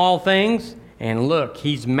him all things, and look,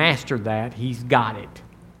 he's mastered that. He's got it.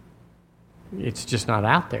 It's just not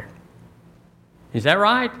out there. Is that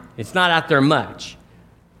right? It's not out there much.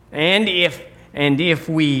 And if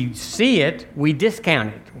we see it, we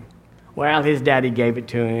discount it. Well, his daddy gave it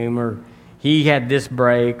to him, or he had this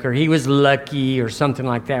break, or he was lucky, or something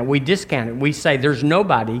like that. We discount it. We say there's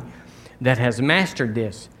nobody that has mastered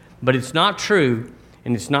this. But it's not true,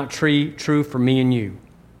 and it's not true for me and you.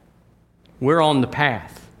 We're on the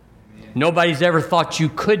path. Nobody's ever thought you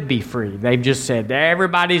could be free. They've just said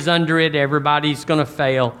everybody's under it, everybody's going to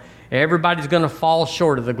fail, everybody's going to fall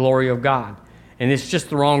short of the glory of God. And it's just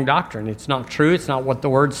the wrong doctrine. It's not true. It's not what the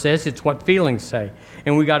Word says. It's what feelings say.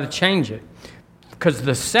 And we got to change it. Because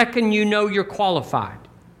the second you know you're qualified,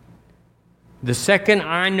 the second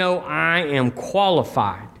I know I am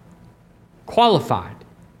qualified,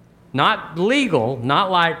 not legal, not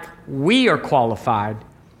like we are qualified,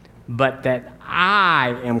 but that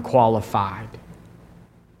I am qualified,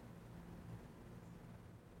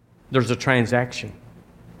 there's a transaction.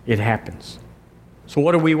 It happens. So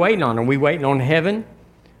what are we waiting on? Are we waiting on heaven?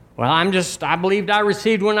 Well, I believed I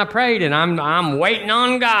received when I prayed, and I'm waiting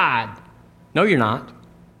on God. No, you're not.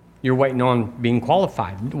 You're waiting on being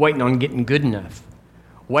qualified, waiting on getting good enough,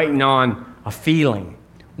 waiting on a feeling,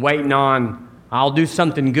 waiting on, I'll do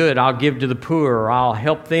something good, I'll give to the poor, or I'll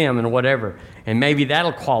help them, and whatever. And maybe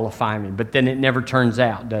that'll qualify me, but then it never turns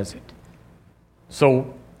out, does it?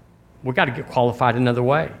 So we've got to get qualified another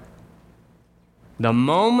way. The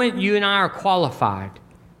moment you and I are qualified,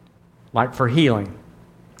 like for healing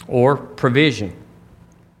or provision,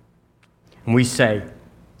 and we say,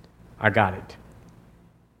 I got it.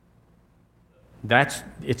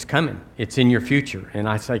 It's coming. It's in your future. And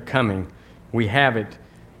I say coming. We have it.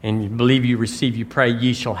 And you believe, you receive, you pray,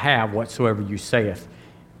 ye shall have whatsoever you saith.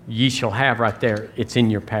 Ye shall have right there. It's in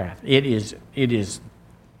your path. It is.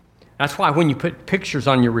 That's why when you put pictures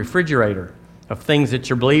on your refrigerator of things that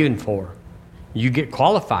you're believing for, you get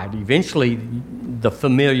qualified. Eventually, the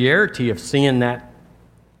familiarity of seeing that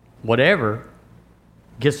whatever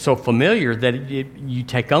gets so familiar that you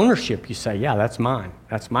take ownership. You say, yeah, that's mine.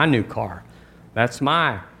 That's my new car. That's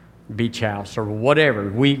my beach house or whatever.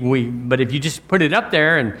 But if you just put it up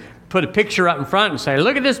there and put a picture up in front and say,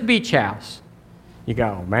 look at this beach house, you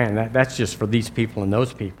go, man, that's just for these people and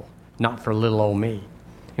those people, not for little old me.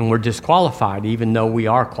 And we're disqualified even though we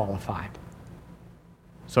are qualified.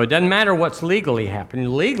 So it doesn't matter what's legally happening.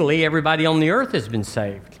 Legally, everybody on the earth has been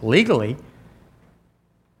saved. Legally,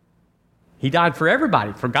 he died for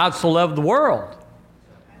everybody, for God so loved the world.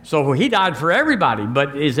 So he died for everybody,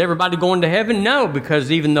 but is everybody going to heaven? No, because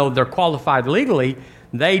even though they're qualified legally,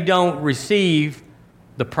 they don't receive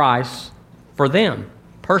the price for them,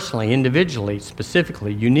 personally, individually,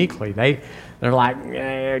 specifically, uniquely. They're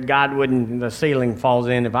like, God wouldn't, the ceiling falls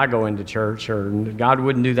in if I go into church, or God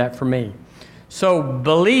wouldn't do that for me. So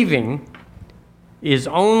believing is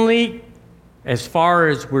only as far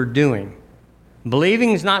as we're doing.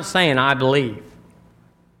 Believing is not saying I believe.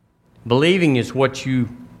 Believing is what you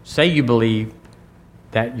say you believe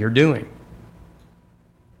that you're doing.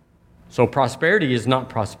 So prosperity is not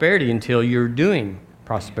prosperity until you're doing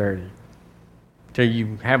prosperity. Until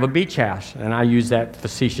you have a beach house, and I use that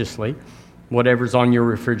facetiously. whatever's on your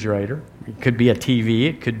refrigerator. It could be a TV,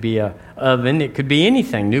 it could be an oven, it could be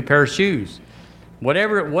anything, new pair of shoes.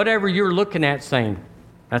 Whatever you're looking at saying,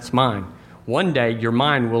 that's mine. One day your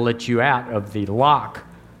mind will let you out of the lock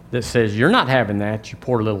that says, you're not having that, you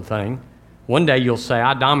poor little thing. One day you'll say,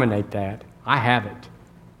 I dominate that. I have it.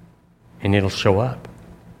 And it'll show up.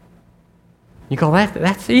 You go,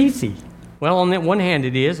 that's easy. Well, on the one hand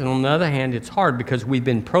it is, and on the other hand it's hard because we've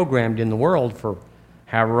been programmed in the world for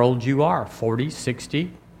however old you are, 40,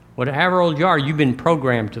 60, however old you are, you've been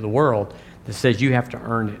programmed to the world that says you have to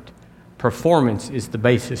earn it. Performance is the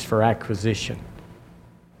basis for acquisition.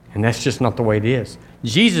 And that's just not the way it is.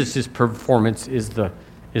 Jesus' performance is the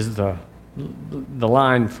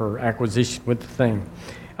line for acquisition with the thing.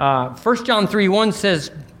 1 John 3:1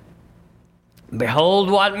 says,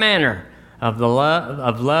 behold what manner of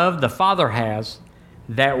love the Father has,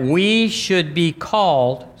 that we should be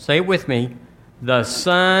called, say it with me, the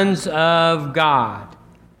sons of God.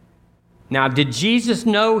 Now, did Jesus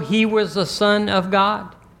know he was the Son of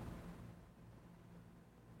God?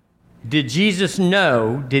 Did Jesus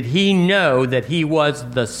know, did he know that he was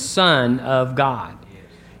the Son of God? Yes.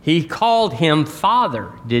 He called him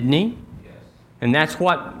Father, didn't he? Yes. And that's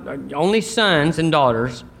what only sons and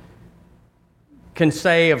daughters can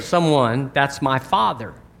say of someone, that's my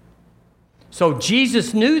Father. So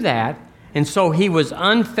Jesus knew that, and so he was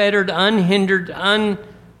unfettered, unhindered,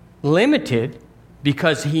 unlimited,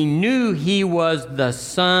 because he knew he was the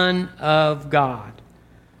Son of God.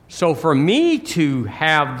 So for me to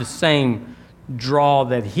have the same draw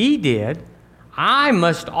that he did, I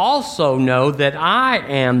must also know that I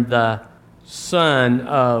am the Son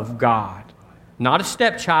of God. Not a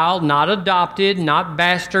stepchild, not adopted, not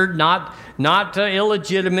bastard, not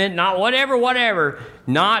illegitimate, not whatever,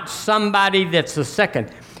 not somebody that's a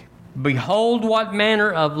second. Behold what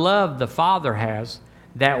manner of love the Father has,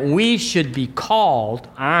 that we should be called,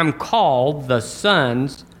 I'm called the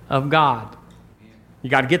sons of God. You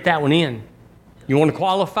got to get that one in. You want to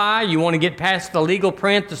qualify, you want to get past the legal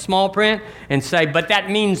print, the small print, and say, but that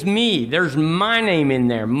means me. There's my name in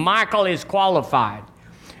there. Michael is qualified.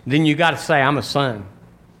 Then you got to say, I'm a son.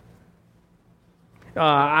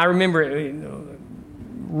 I remember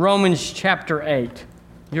Romans chapter 8.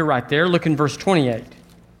 You're right there. Look in verse 28.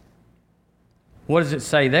 What does it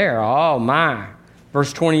say there? Oh, my.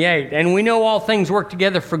 Verse 28. And we know all things work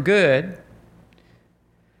together for good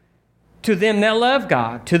to them that love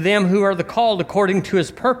God, to them who are the called according to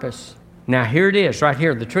his purpose. Now here it is, right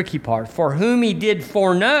here, the tricky part. For whom he did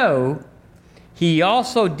foreknow, he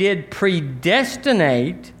also did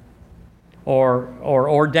predestinate, or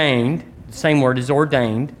ordained. The same word is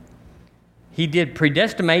ordained. He did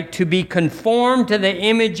predestinate to be conformed to the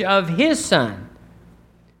image of his Son.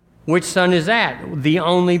 Which Son is that? The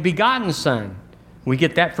only begotten Son. We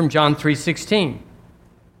get that from John 3:16.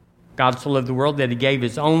 God so loved the world that he gave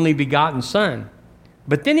his only begotten Son.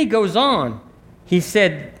 But then he goes on. He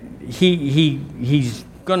said he's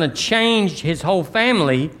going to change his whole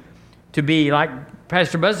family to be, like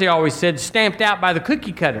Pastor Buzzy always said, stamped out by the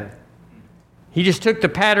cookie cutter. He just took the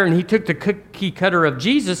pattern, he took the cookie cutter of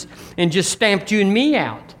Jesus and just stamped you and me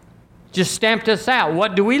out. Just stamped us out.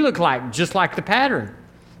 What do we look like? Just like the pattern.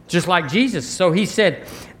 Just like Jesus. So he said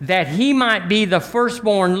that he might be the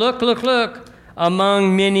firstborn, look,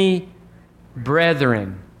 among many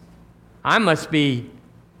brethren. I must be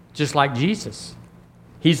just like Jesus.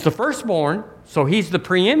 He's the firstborn, so he's the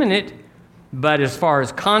preeminent, but as far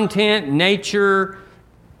as content, nature,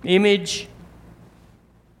 image,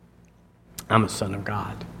 I'm a son of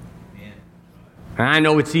God. And I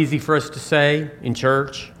know it's easy for us to say in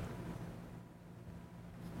church,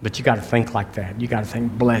 but you got to think like that. You got to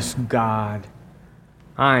think, bless God.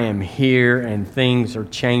 I am here and things are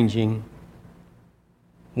changing.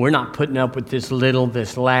 We're not putting up with this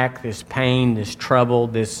lack, this pain, this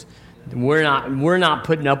trouble, we're not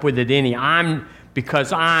putting up with it any.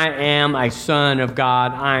 Because I am a son of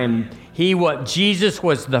God. Jesus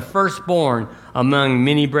was the firstborn among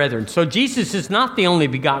many brethren. So Jesus is not the only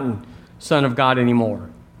begotten Son of God anymore.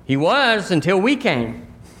 He was until we came.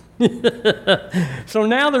 So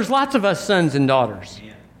now there's lots of us sons and daughters,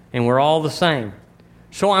 and we're all the same.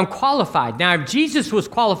 So I'm qualified. Now, if Jesus was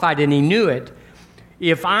qualified and he knew it,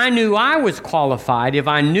 if I knew I was qualified,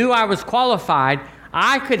 I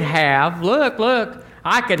could have,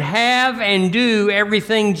 I could have and do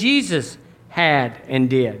everything Jesus had and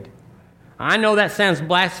did. I know that sounds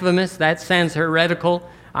blasphemous, that sounds heretical,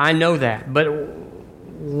 I know that. But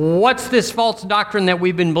what's this false doctrine that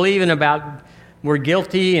we've been believing about we're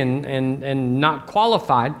guilty and not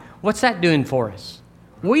qualified? What's that doing for us?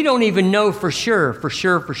 We don't even know for sure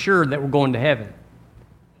that we're going to heaven.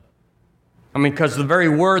 I mean, because the very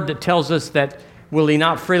word that tells us that will he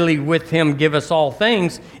not freely with him give us all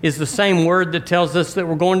things is the same word that tells us that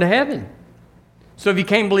we're going to heaven. So if you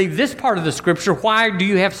can't believe this part of the scripture, why do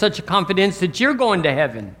you have such a confidence that you're going to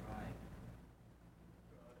heaven?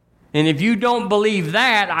 And if you don't believe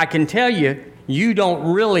that, I can tell you, you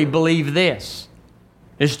don't really believe this.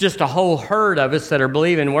 It's just a whole herd of us that are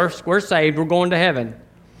believing we're saved, we're going to heaven.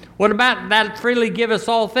 What about that freely give us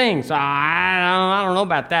all things? I don't know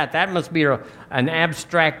about that. That must be an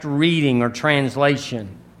abstract reading or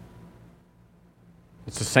translation.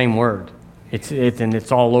 It's the same word. And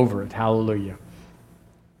it's all over it. Hallelujah.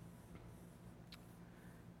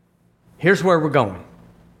 Here's where we're going.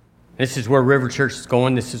 This is where River Church is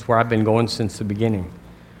going. This is where I've been going since the beginning.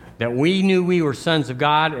 That we knew we were sons of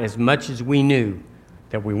God as much as we knew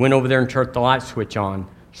that we went over there and turned the light switch on,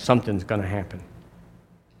 something's going to happen.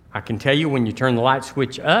 I can tell you when you turn the light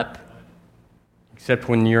switch up, except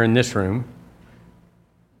when you're in this room,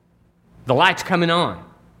 the light's coming on.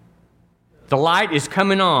 The light is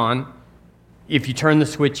coming on if you turn the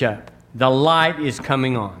switch up. The light is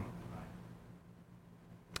coming on.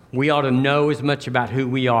 We ought to know as much about who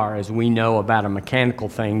we are as we know about a mechanical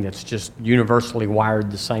thing that's just universally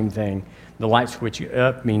wired the same thing. The light switch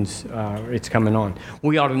up means it's coming on.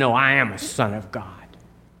 We ought to know I am a son of God.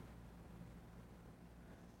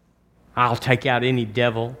 I'll take out any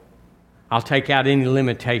devil. I'll take out any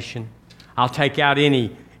limitation. I'll take out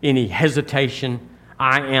any hesitation.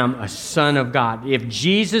 I am a son of God. If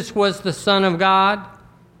Jesus was the Son of God,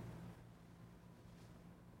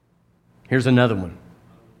 here's another one.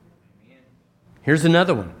 Here's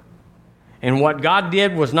another one. And what God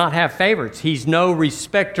did was not have favorites. He's no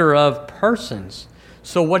respecter of persons.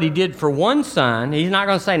 So what he did for one son, he's not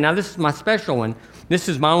going to say, now this is my special one. This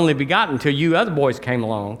is my only begotten until you other boys came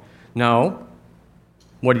along. No.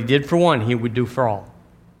 What he did for one, he would do for all.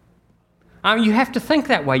 I mean, you have to think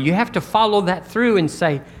that way. You have to follow that through and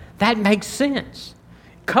say, that makes sense.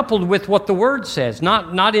 Coupled with what the Word says.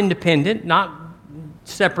 Not independent, not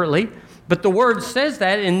separately, but the Word says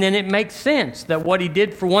that, and then it makes sense that what he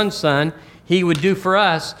did for one son, he would do for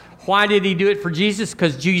us. Why did he do it for Jesus?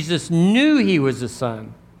 Because Jesus knew he was a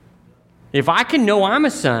son. If I can know I'm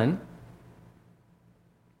a son,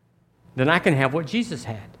 then I can have what Jesus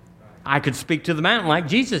had. I could speak to the mountain like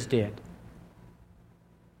Jesus did.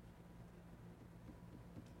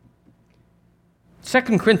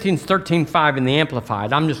 Second Corinthians 13:5 in the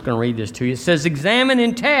Amplified, I'm just going to read this to you. It says, examine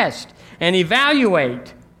and test and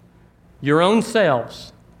evaluate your own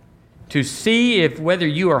selves to see if whether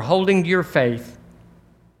you are holding to your faith.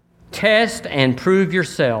 Test and prove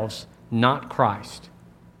yourselves, not Christ.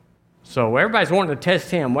 So everybody's wanting to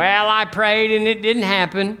test him. Well, I prayed and it didn't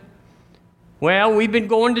happen. Well, we've been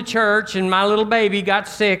going to church and my little baby got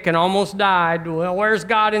sick and almost died. Well, where's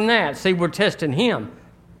God in that? See, we're testing him.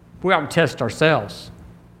 We ought to test ourselves.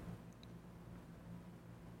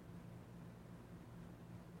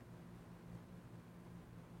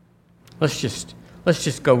 Let's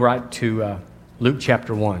just go right to Luke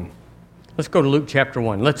chapter 1. Let's go to Luke chapter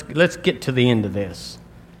 1. Let's get to the end of this.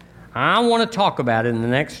 I want to talk about it in the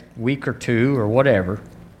next week or two or whatever.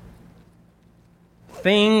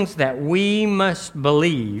 Things that we must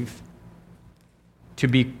believe to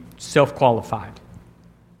be self-qualified.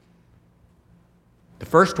 The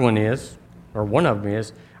first one is, or one of them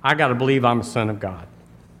is, I got to believe I'm a son of God.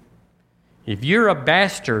 If you're a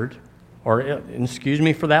bastard, or excuse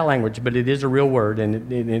me for that language, but it is a real word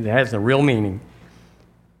and it has a real meaning.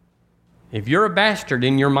 If you're a bastard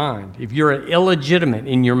in your mind, if you're illegitimate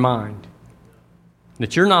in your mind,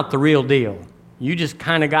 that you're not the real deal, you just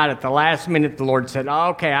kind of got it the last minute, the Lord said,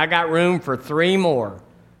 okay, I got room for 3 more.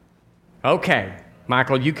 Okay,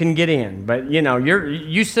 Michael, you can get in. But,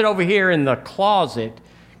 you sit over here in the closet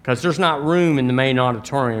because there's not room in the main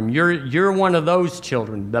auditorium. You're one of those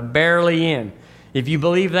children, the barely in. If you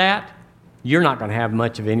believe that, you're not going to have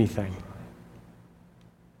much of anything.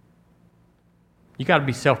 You got to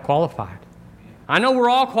be self-qualified. I know we're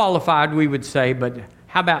all qualified, we would say, but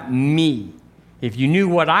how about me? If you knew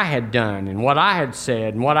what I had done and what I had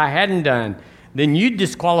said and what I hadn't done, then you'd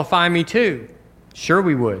disqualify me too. Sure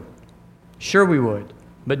we would. Sure we would.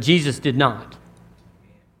 But Jesus did not.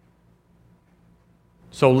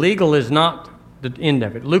 So legal is not the end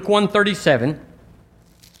of it. Luke 1:37.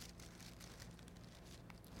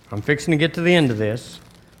 I'm fixing to get to the end of this,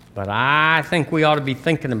 but I think we ought to be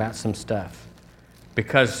thinking about some stuff.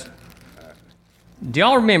 Because do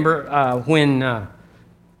y'all remember when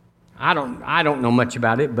I don't know much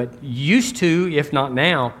about it, but used to, if not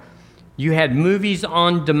now, you had movies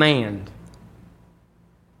on demand.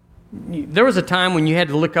 There was a time when you had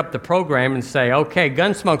to look up the program and say, okay,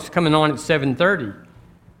 Gunsmoke's coming on at 7:30.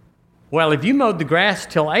 Well, if you mowed the grass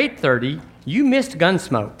till 8:30, you missed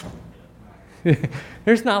Gunsmoke.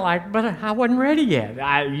 There's not like, but I wasn't ready yet.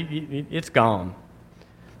 It's gone.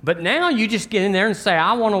 But now you just get in there and say,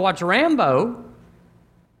 I want to watch Rambo,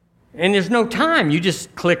 and there's no time. You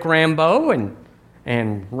just click Rambo,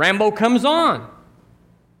 and Rambo comes on.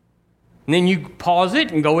 And then you pause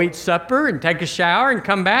it and go eat supper and take a shower and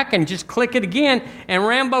come back and just click it again, and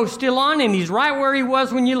Rambo's still on, and he's right where he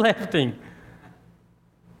was when you left him.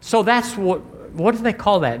 So that's what do they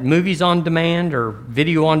call that? Movies on demand or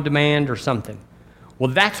video on demand or something.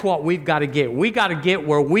 Well, that's what we've got to get. We got to get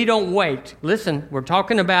where we don't wait. Listen, we're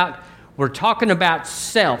talking about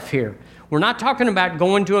self here. We're not talking about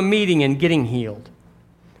going to a meeting and getting healed.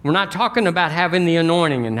 We're not talking about having the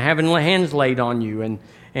anointing and having hands laid on you,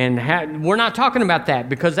 we're not talking about that,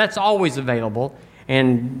 because that's always available,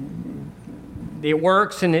 and it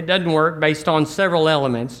works and it doesn't work based on several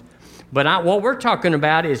elements. But what we're talking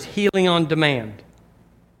about is healing on demand.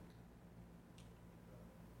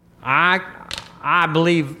 I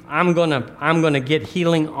believe I'm gonna get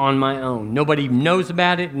healing on my own. Nobody knows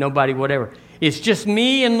about it. Nobody whatever. It's just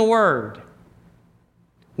me and the Word.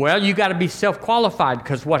 Well, you got to be self-qualified,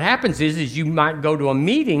 because what happens is you might go to a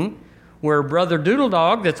meeting where Brother Doodle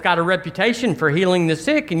Dog, that's got a reputation for healing the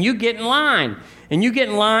sick, and you get in line. And you get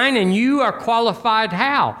in line, and you are qualified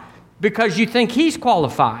how? Because you think he's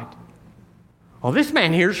qualified. Well, this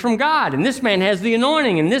man hears from God, and this man has the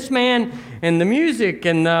anointing, and this man and the music,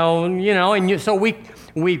 and so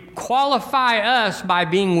we qualify us by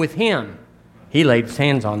being with him. He laid his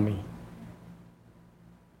hands on me.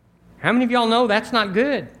 How many of y'all know that's not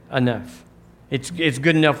good enough? It's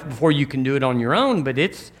good enough before you can do it on your own, but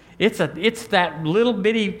it's that little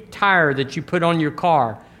bitty tire that you put on your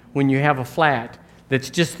car when you have a flat that's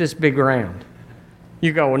just this big around.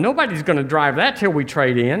 You go, well, nobody's going to drive that till we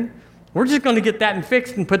trade in. We're just going to get that and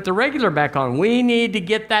fixed and put the regular back on. We need to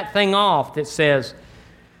get that thing off that says,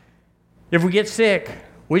 if we get sick,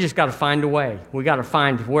 we just got to find a way. We got to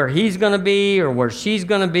find where he's going to be or where she's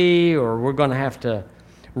going to be, or we're going to have to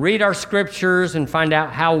read our scriptures and find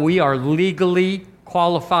out how we are legally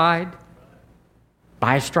qualified.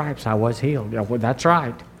 By stripes I was healed. Yeah, well, that's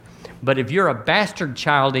right. But if you're a bastard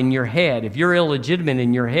child in your head, if you're illegitimate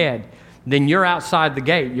in your head, then you're outside the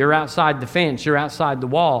gate, you're outside the fence, you're outside the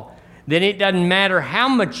wall. Then it doesn't matter how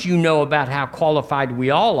much you know about how qualified we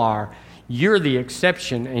all are. You're the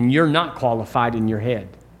exception, and you're not qualified in your head.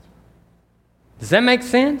 Does that make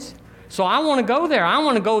sense? So I want to go there. I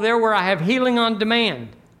want to go there where I have healing on demand.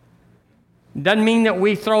 Doesn't mean that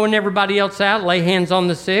we throwing everybody else out, lay hands on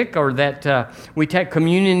the sick, or that we take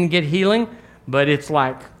communion and get healing. But it's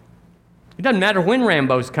like, it doesn't matter when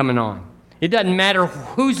Rambo's coming on. It doesn't matter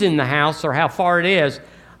who's in the house or how far it is.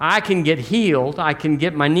 I can get healed. I can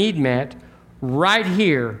get my need met right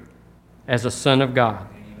here as a son of God.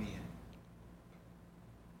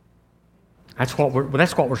 That's what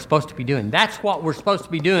we're supposed to be doing. That's what we're supposed to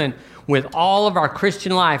be doing with all of our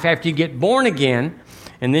Christian life. After you get born again,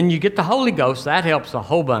 and then you get the Holy Ghost, that helps a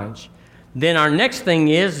whole bunch. Then our next thing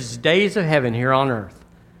is days of heaven here on earth.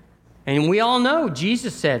 And we all know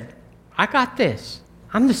Jesus said, I got this.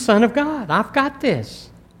 I'm the Son of God. I've got this.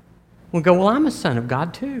 We go, well, I'm a son of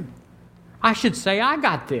God too. I should say I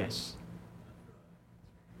got this.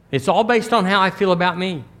 It's all based on how I feel about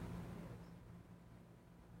me.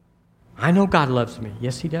 I know God loves me.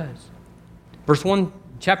 Yes, he does.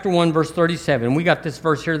 Chapter 1, verse 37. We got this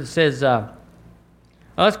verse here that says,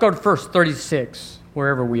 let's go to first 36,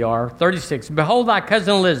 wherever we are. 36. Behold thy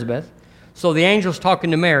cousin Elizabeth. So the angel's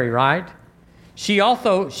talking to Mary, right? She hath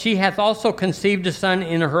also conceived a son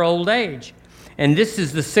in her old age. And this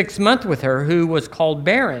is the 6th month with her, who was called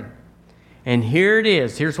barren. And here it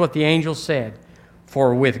is. Here's what the angel said.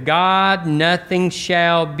 For with God nothing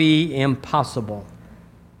shall be impossible.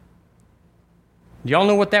 Do y'all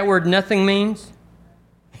know what that word nothing means?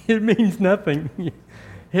 It means nothing.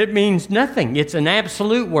 It means nothing. It's an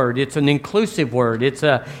absolute word. It's an inclusive word.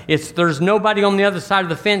 There's nobody on the other side of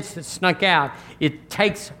the fence that snuck out. It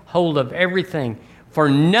takes hold of everything. For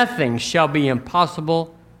nothing shall be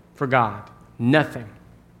impossible for God. Nothing.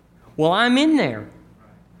 Well, I'm in there.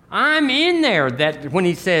 I'm in there. That when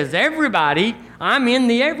he says everybody, I'm in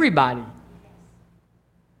the everybody.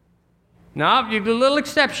 Now, a little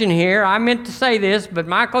exception here. I meant to say this, but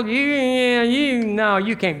Michael,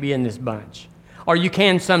 you can't be in this bunch. Or you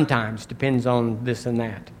can sometimes, depends on this and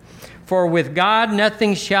that. For with God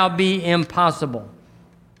nothing shall be impossible.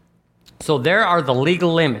 So there are the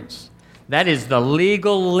legal limits. That is the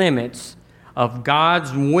legal limits of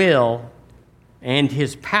God's will and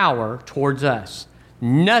his power towards us,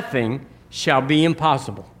 nothing shall be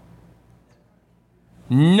impossible.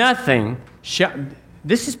 Nothing shall...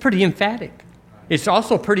 This is pretty emphatic. It's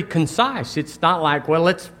also pretty concise. It's not like, well,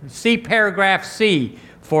 let's see paragraph C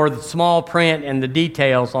for the small print and the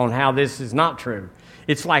details on how this is not true.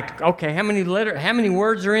 It's like, okay, how many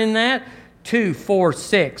words are in that? 2, 4,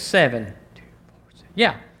 6, 7. 2, 4, 6.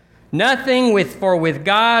 Yeah. For with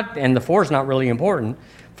God, and the 4 is not really important,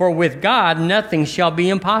 for with God nothing shall be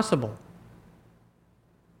impossible.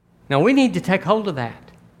 Now we need to take hold of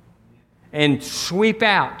that and sweep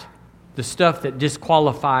out the stuff that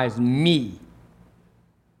disqualifies me,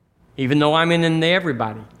 even though I'm in the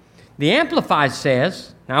everybody. The Amplified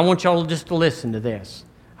says, now I want y'all just to listen to this.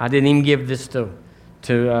 I didn't even give this to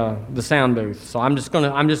the sound booth, so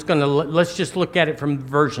let's just look at it from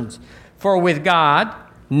versions. For with God,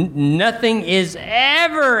 nothing is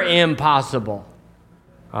ever impossible.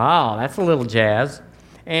 Oh, that's a little jazz.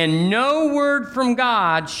 And no word from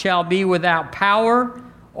God shall be without power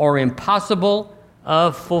or impossible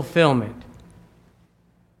of fulfillment.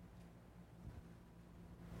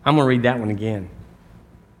 I'm going to read that one again,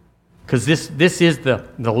 because this is the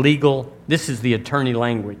legal, this is the attorney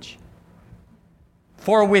language.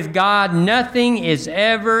 For with God nothing is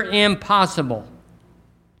ever impossible,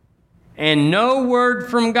 and no word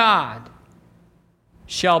from God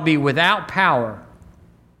shall be without power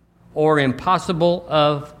or impossible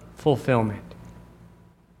of fulfillment.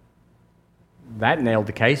 That nailed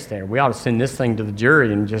the case there. We ought to send this thing to the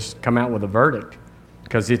jury and just come out with a verdict,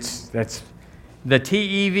 because that's the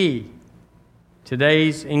TEV,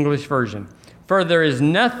 today's English version. For there is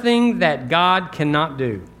nothing that God cannot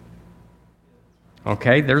do.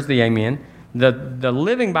 Okay, there's the amen. The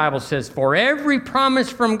Living Bible says, for every promise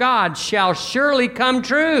from God shall surely come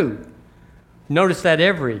true. Notice that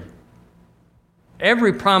every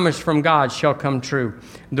promise from God shall come true.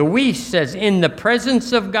 The Weiss says, in the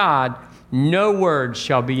presence of God, no word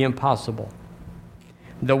shall be impossible.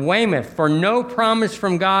 The Weymouth, for no promise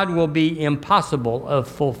from God will be impossible of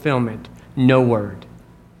fulfillment. No word.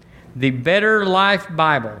 The Better Life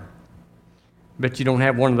Bible, but you don't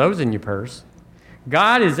have one of those in your purse.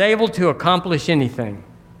 God is able to accomplish anything.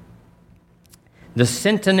 The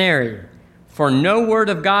Centenary, for no word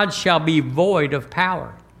of God shall be void of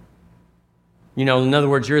power. You know, in other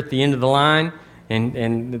words, you're at the end of the line,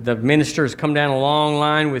 and the ministers come down a long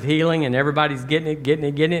line with healing, and everybody's getting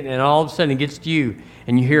it, and all of a sudden it gets to you,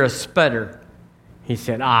 and you hear a sputter. He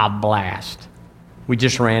said, blast. We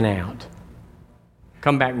just ran out.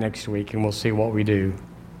 Come back next week, and we'll see what we do.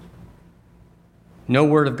 No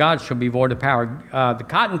word of God shall be void of power. The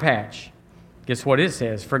cotton patch, guess what it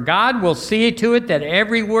says? For God will see to it that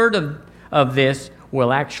every word of this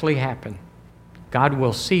will actually happen. God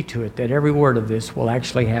will see to it that every word of this will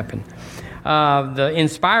actually happen. The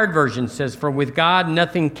Inspired Version says, for with God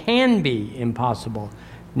nothing can be impossible.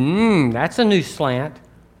 That's a new slant.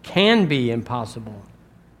 Can be impossible.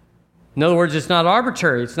 In other words, it's not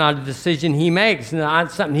arbitrary. It's not a decision he makes. It's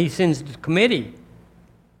not something he sends to committee.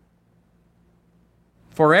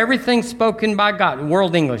 For everything spoken by God,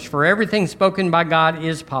 World English, for everything spoken by God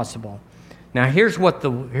is possible. Now here's what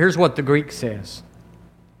the Greek says.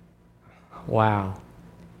 Wow.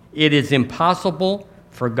 It is impossible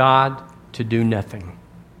for God to do nothing.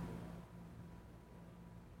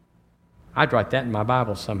 I'd write that in my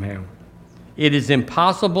Bible somehow. It is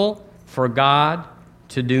impossible for God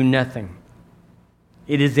to do nothing.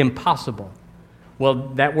 It is impossible. Well,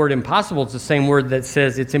 that word impossible is the same word that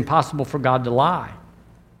says it's impossible for God to lie.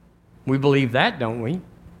 We believe that, don't we?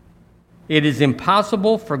 It is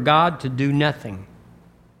impossible for God to do nothing.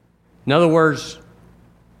 In other words,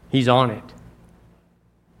 he's on it.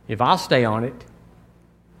 If I'll stay on it,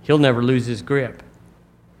 he'll never lose his grip.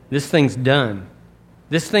 This thing's done.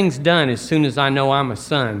 This thing's done as soon as I know I'm a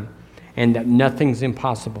son and that nothing's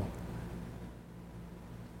impossible.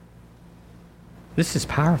 This is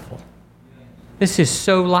powerful. This is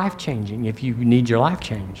so life-changing if you need your life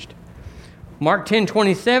changed. Mark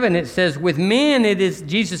 10:27, it says, with men it is,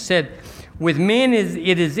 Jesus said, with men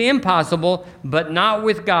it is impossible, but not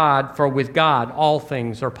with God, for with God all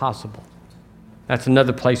things are possible. That's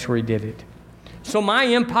another place where he did it. So my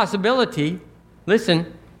impossibility,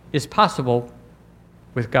 listen, is possible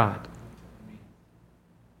with God.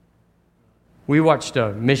 We watched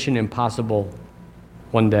a Mission Impossible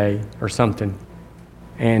one day or something,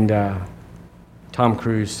 and Tom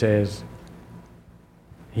Cruise says,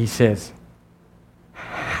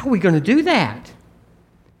 how are we going to do that?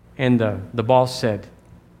 And the boss said,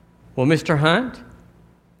 well, Mr. Hunt,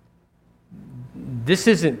 this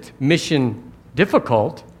isn't mission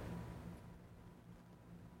difficult.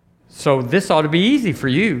 So this ought to be easy for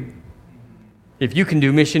you. If you can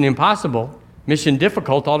do mission impossible, mission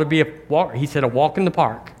difficult ought to be a walk. He said a walk in the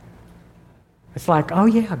park. It's like, oh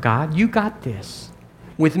yeah, God, you got this.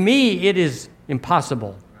 With me, it is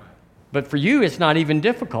impossible. But for you, it's not even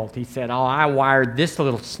difficult. He said, oh, I wired this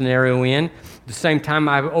little scenario in the same time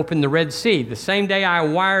I opened the Red Sea. The same day I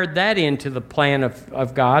wired that into the plan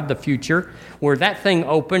of God, the future, where that thing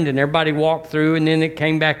opened and everybody walked through and then it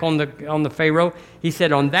came back on the Pharaoh. He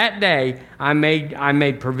said, on that day, I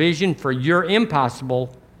made provision for your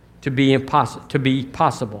impossible to be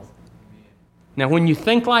possible. Now, when you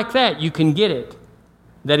think like that, you can get it.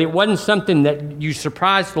 That it wasn't something that you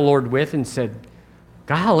surprised the Lord with and said,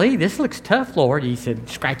 golly, this looks tough, Lord. He said,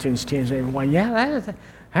 scratching his chin, everyone, yeah,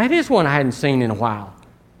 that is one I hadn't seen in a while.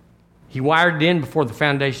 He wired it in before the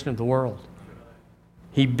foundation of the world.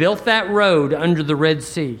 He built that road under the Red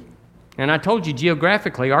Sea. And I told you,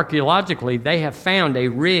 geographically, archaeologically, they have found a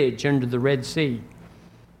ridge under the Red Sea.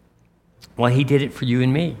 Well, he did it for you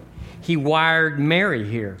and me. He wired Mary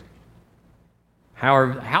here.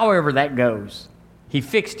 However that goes, he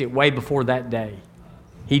fixed it way before that day.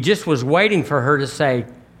 He just was waiting for her to say,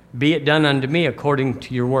 be it done unto me according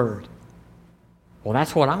to your word. Well,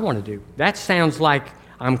 that's what I want to do. That sounds like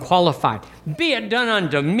I'm qualified. Be it done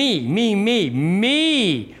unto me,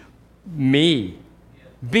 me.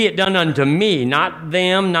 Be it done unto me, not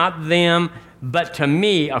them, but to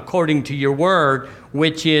me according to your word,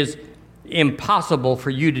 which is impossible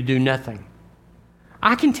for you to do nothing.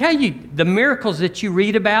 I can tell you the miracles that you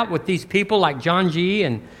read about with these people like John G.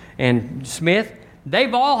 and Smith,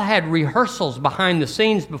 they've all had rehearsals behind the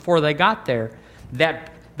scenes before they got there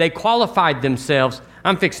that they qualified themselves.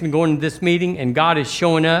 I'm fixing to go into this meeting and God is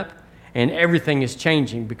showing up and everything is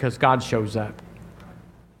changing because God shows up.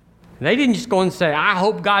 They didn't just go and say, I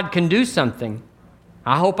hope God can do something.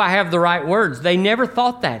 I hope I have the right words. They never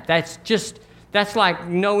thought that. That's like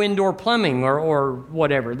no indoor plumbing or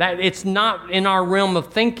whatever. It's not in our realm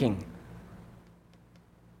of thinking.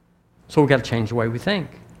 So we've got to change the way we think.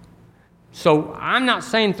 So I'm not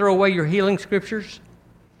saying throw away your healing scriptures,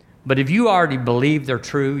 but if you already believe they're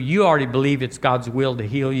true, you already believe it's God's will to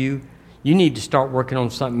heal you, you need to start working on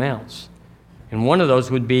something else. And one of those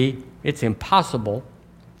would be, it's impossible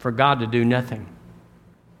for God to do nothing.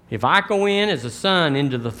 If I go in as a son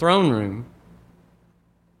into the throne room,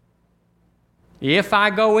 if I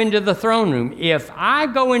go into the throne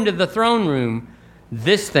room,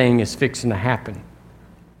 this thing is fixing to happen.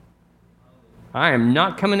 I am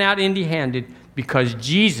not coming out empty-handed because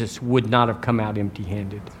Jesus would not have come out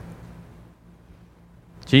empty-handed.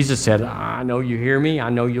 Jesus said, I know you hear me. I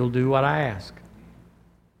know you'll do what I ask.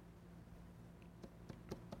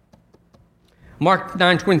 Mark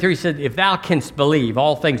 9:23 said, if thou canst believe,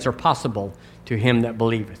 all things are possible to him that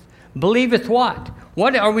believeth. Believeth what?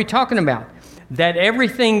 What are we talking about? That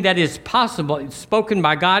everything that is possible, spoken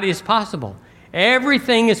by God, is possible.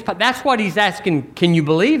 Everything is, that's what he's asking, can you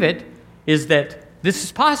believe it? Is that this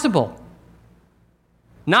is possible.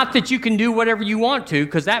 Not that you can do whatever you want to,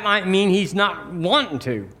 because that might mean he's not wanting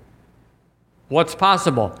to. What's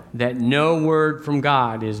possible? That no word from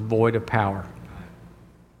God is void of power.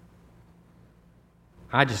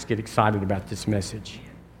 I just get excited about this message.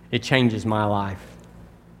 It changes my life.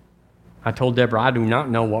 I told Deborah, I do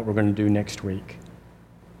not know what we're going to do next week.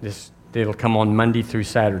 It'll come on Monday through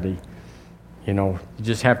Saturday. You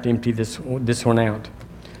just have to empty this one out.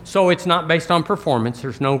 So it's not based on performance.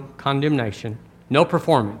 There's no condemnation. No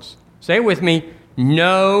performance. Say it with me.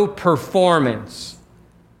 No performance.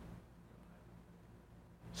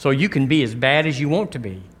 So you can be as bad as you want to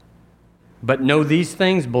be. But know these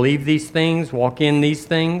things, believe these things, walk in these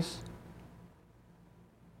things.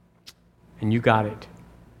 And you got it.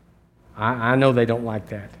 I know they don't like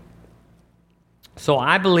that. So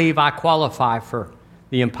I believe I qualify for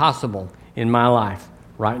the impossible in my life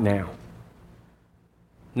right now.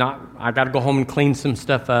 I got to go home and clean some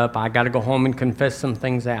stuff up. I got to go home and confess some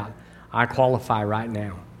things out. I qualify right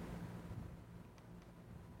now.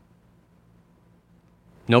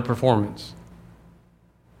 No performance.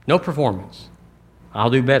 No performance. I'll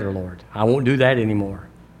do better, Lord. I won't do that anymore.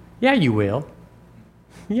 Yeah, you will.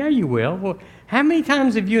 Yeah, you will. Well, how many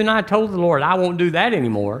times have you and I told the Lord, I won't do that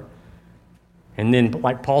anymore? And then,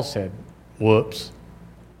 like Paul said, whoops.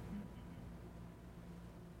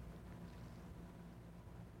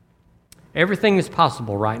 Everything is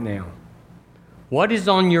possible right now. What is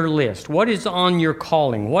on your list? What is on your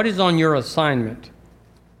calling? What is on your assignment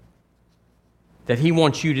that he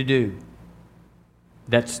wants you to do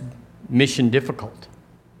that's mission difficult?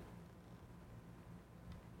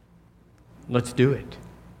 Let's do it.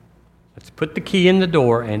 Let's put the key in the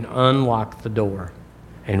door and unlock the door.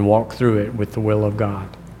 and walk through it with the will of God.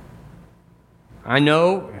 I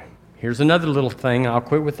know, here's another little thing, I'll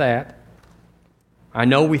quit with that. I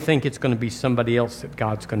know we think it's going to be somebody else that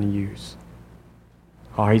God's going to use.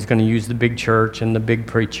 Oh, he's going to use the big church and the big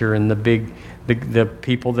preacher and the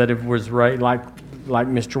people that was right, like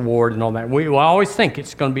Mr. Ward and all that. We always think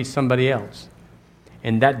it's going to be somebody else.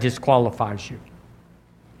 And that disqualifies you.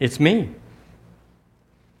 It's me.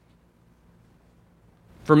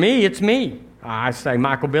 For me, it's me. I say,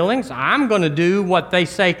 Michael Billings, I'm going to do what they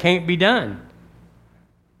say can't be done.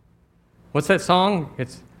 What's that song? We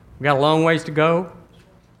got a long ways to go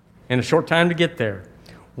and a short time to get there.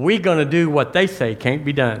 We're going to do what they say can't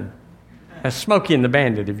be done. That's Smokey and the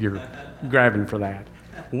Bandit if you're grabbing for that.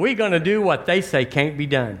 We're going to do what they say can't be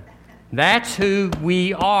done. That's who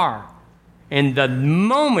we are. And the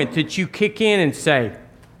moment that you kick in and say,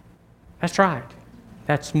 that's right,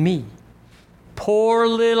 that's me. Poor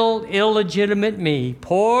little illegitimate me.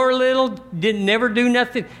 Poor little didn't never do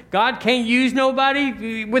nothing. God can't use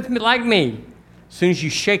nobody with me like me. As soon as you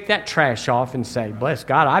shake that trash off and say, bless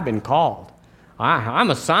God, I've been called. I'm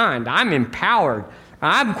assigned. I'm empowered.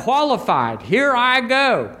 I'm qualified. Here I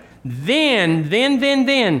go. Then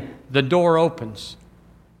the door opens.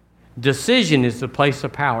 Decision is the place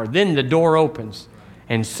of power. Then the door opens.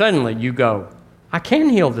 And suddenly you go, I can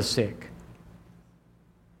heal the sick.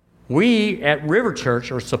 We at River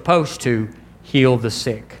Church are supposed to heal the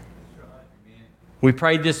sick. We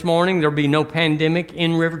prayed this morning there'll be no pandemic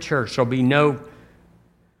in River Church. There'll be no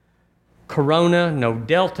corona, no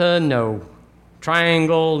delta, no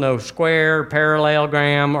triangle, no square,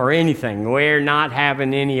 parallelogram, or anything. We're not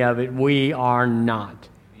having any of it. We are not.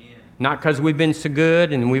 Not because we've been so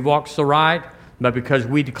good and we've walked so right, but because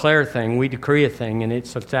we declare a thing, we decree a thing, and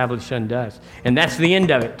it's established unto us. And that's the end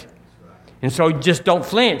of it. And so just don't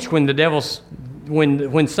flinch when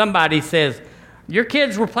when somebody says, your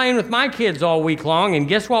kids were playing with my kids all week long, and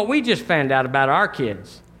guess what we just found out about our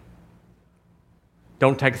kids?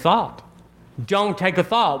 Don't take a thought. Don't take a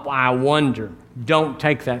thought. I wonder. Don't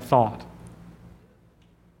take that thought.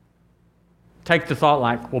 Take the thought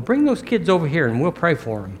like, well, bring those kids over here and we'll pray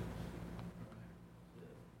for them.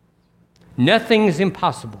 Nothing's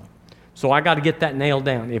impossible. So I got to get that nailed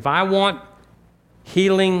down. If I want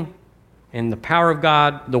healing and the power of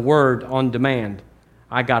God, the Word on demand,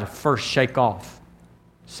 I got to first shake off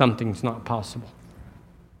something's not possible.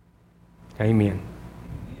 Amen.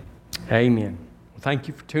 Amen. Well, thank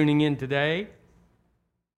you for tuning in today.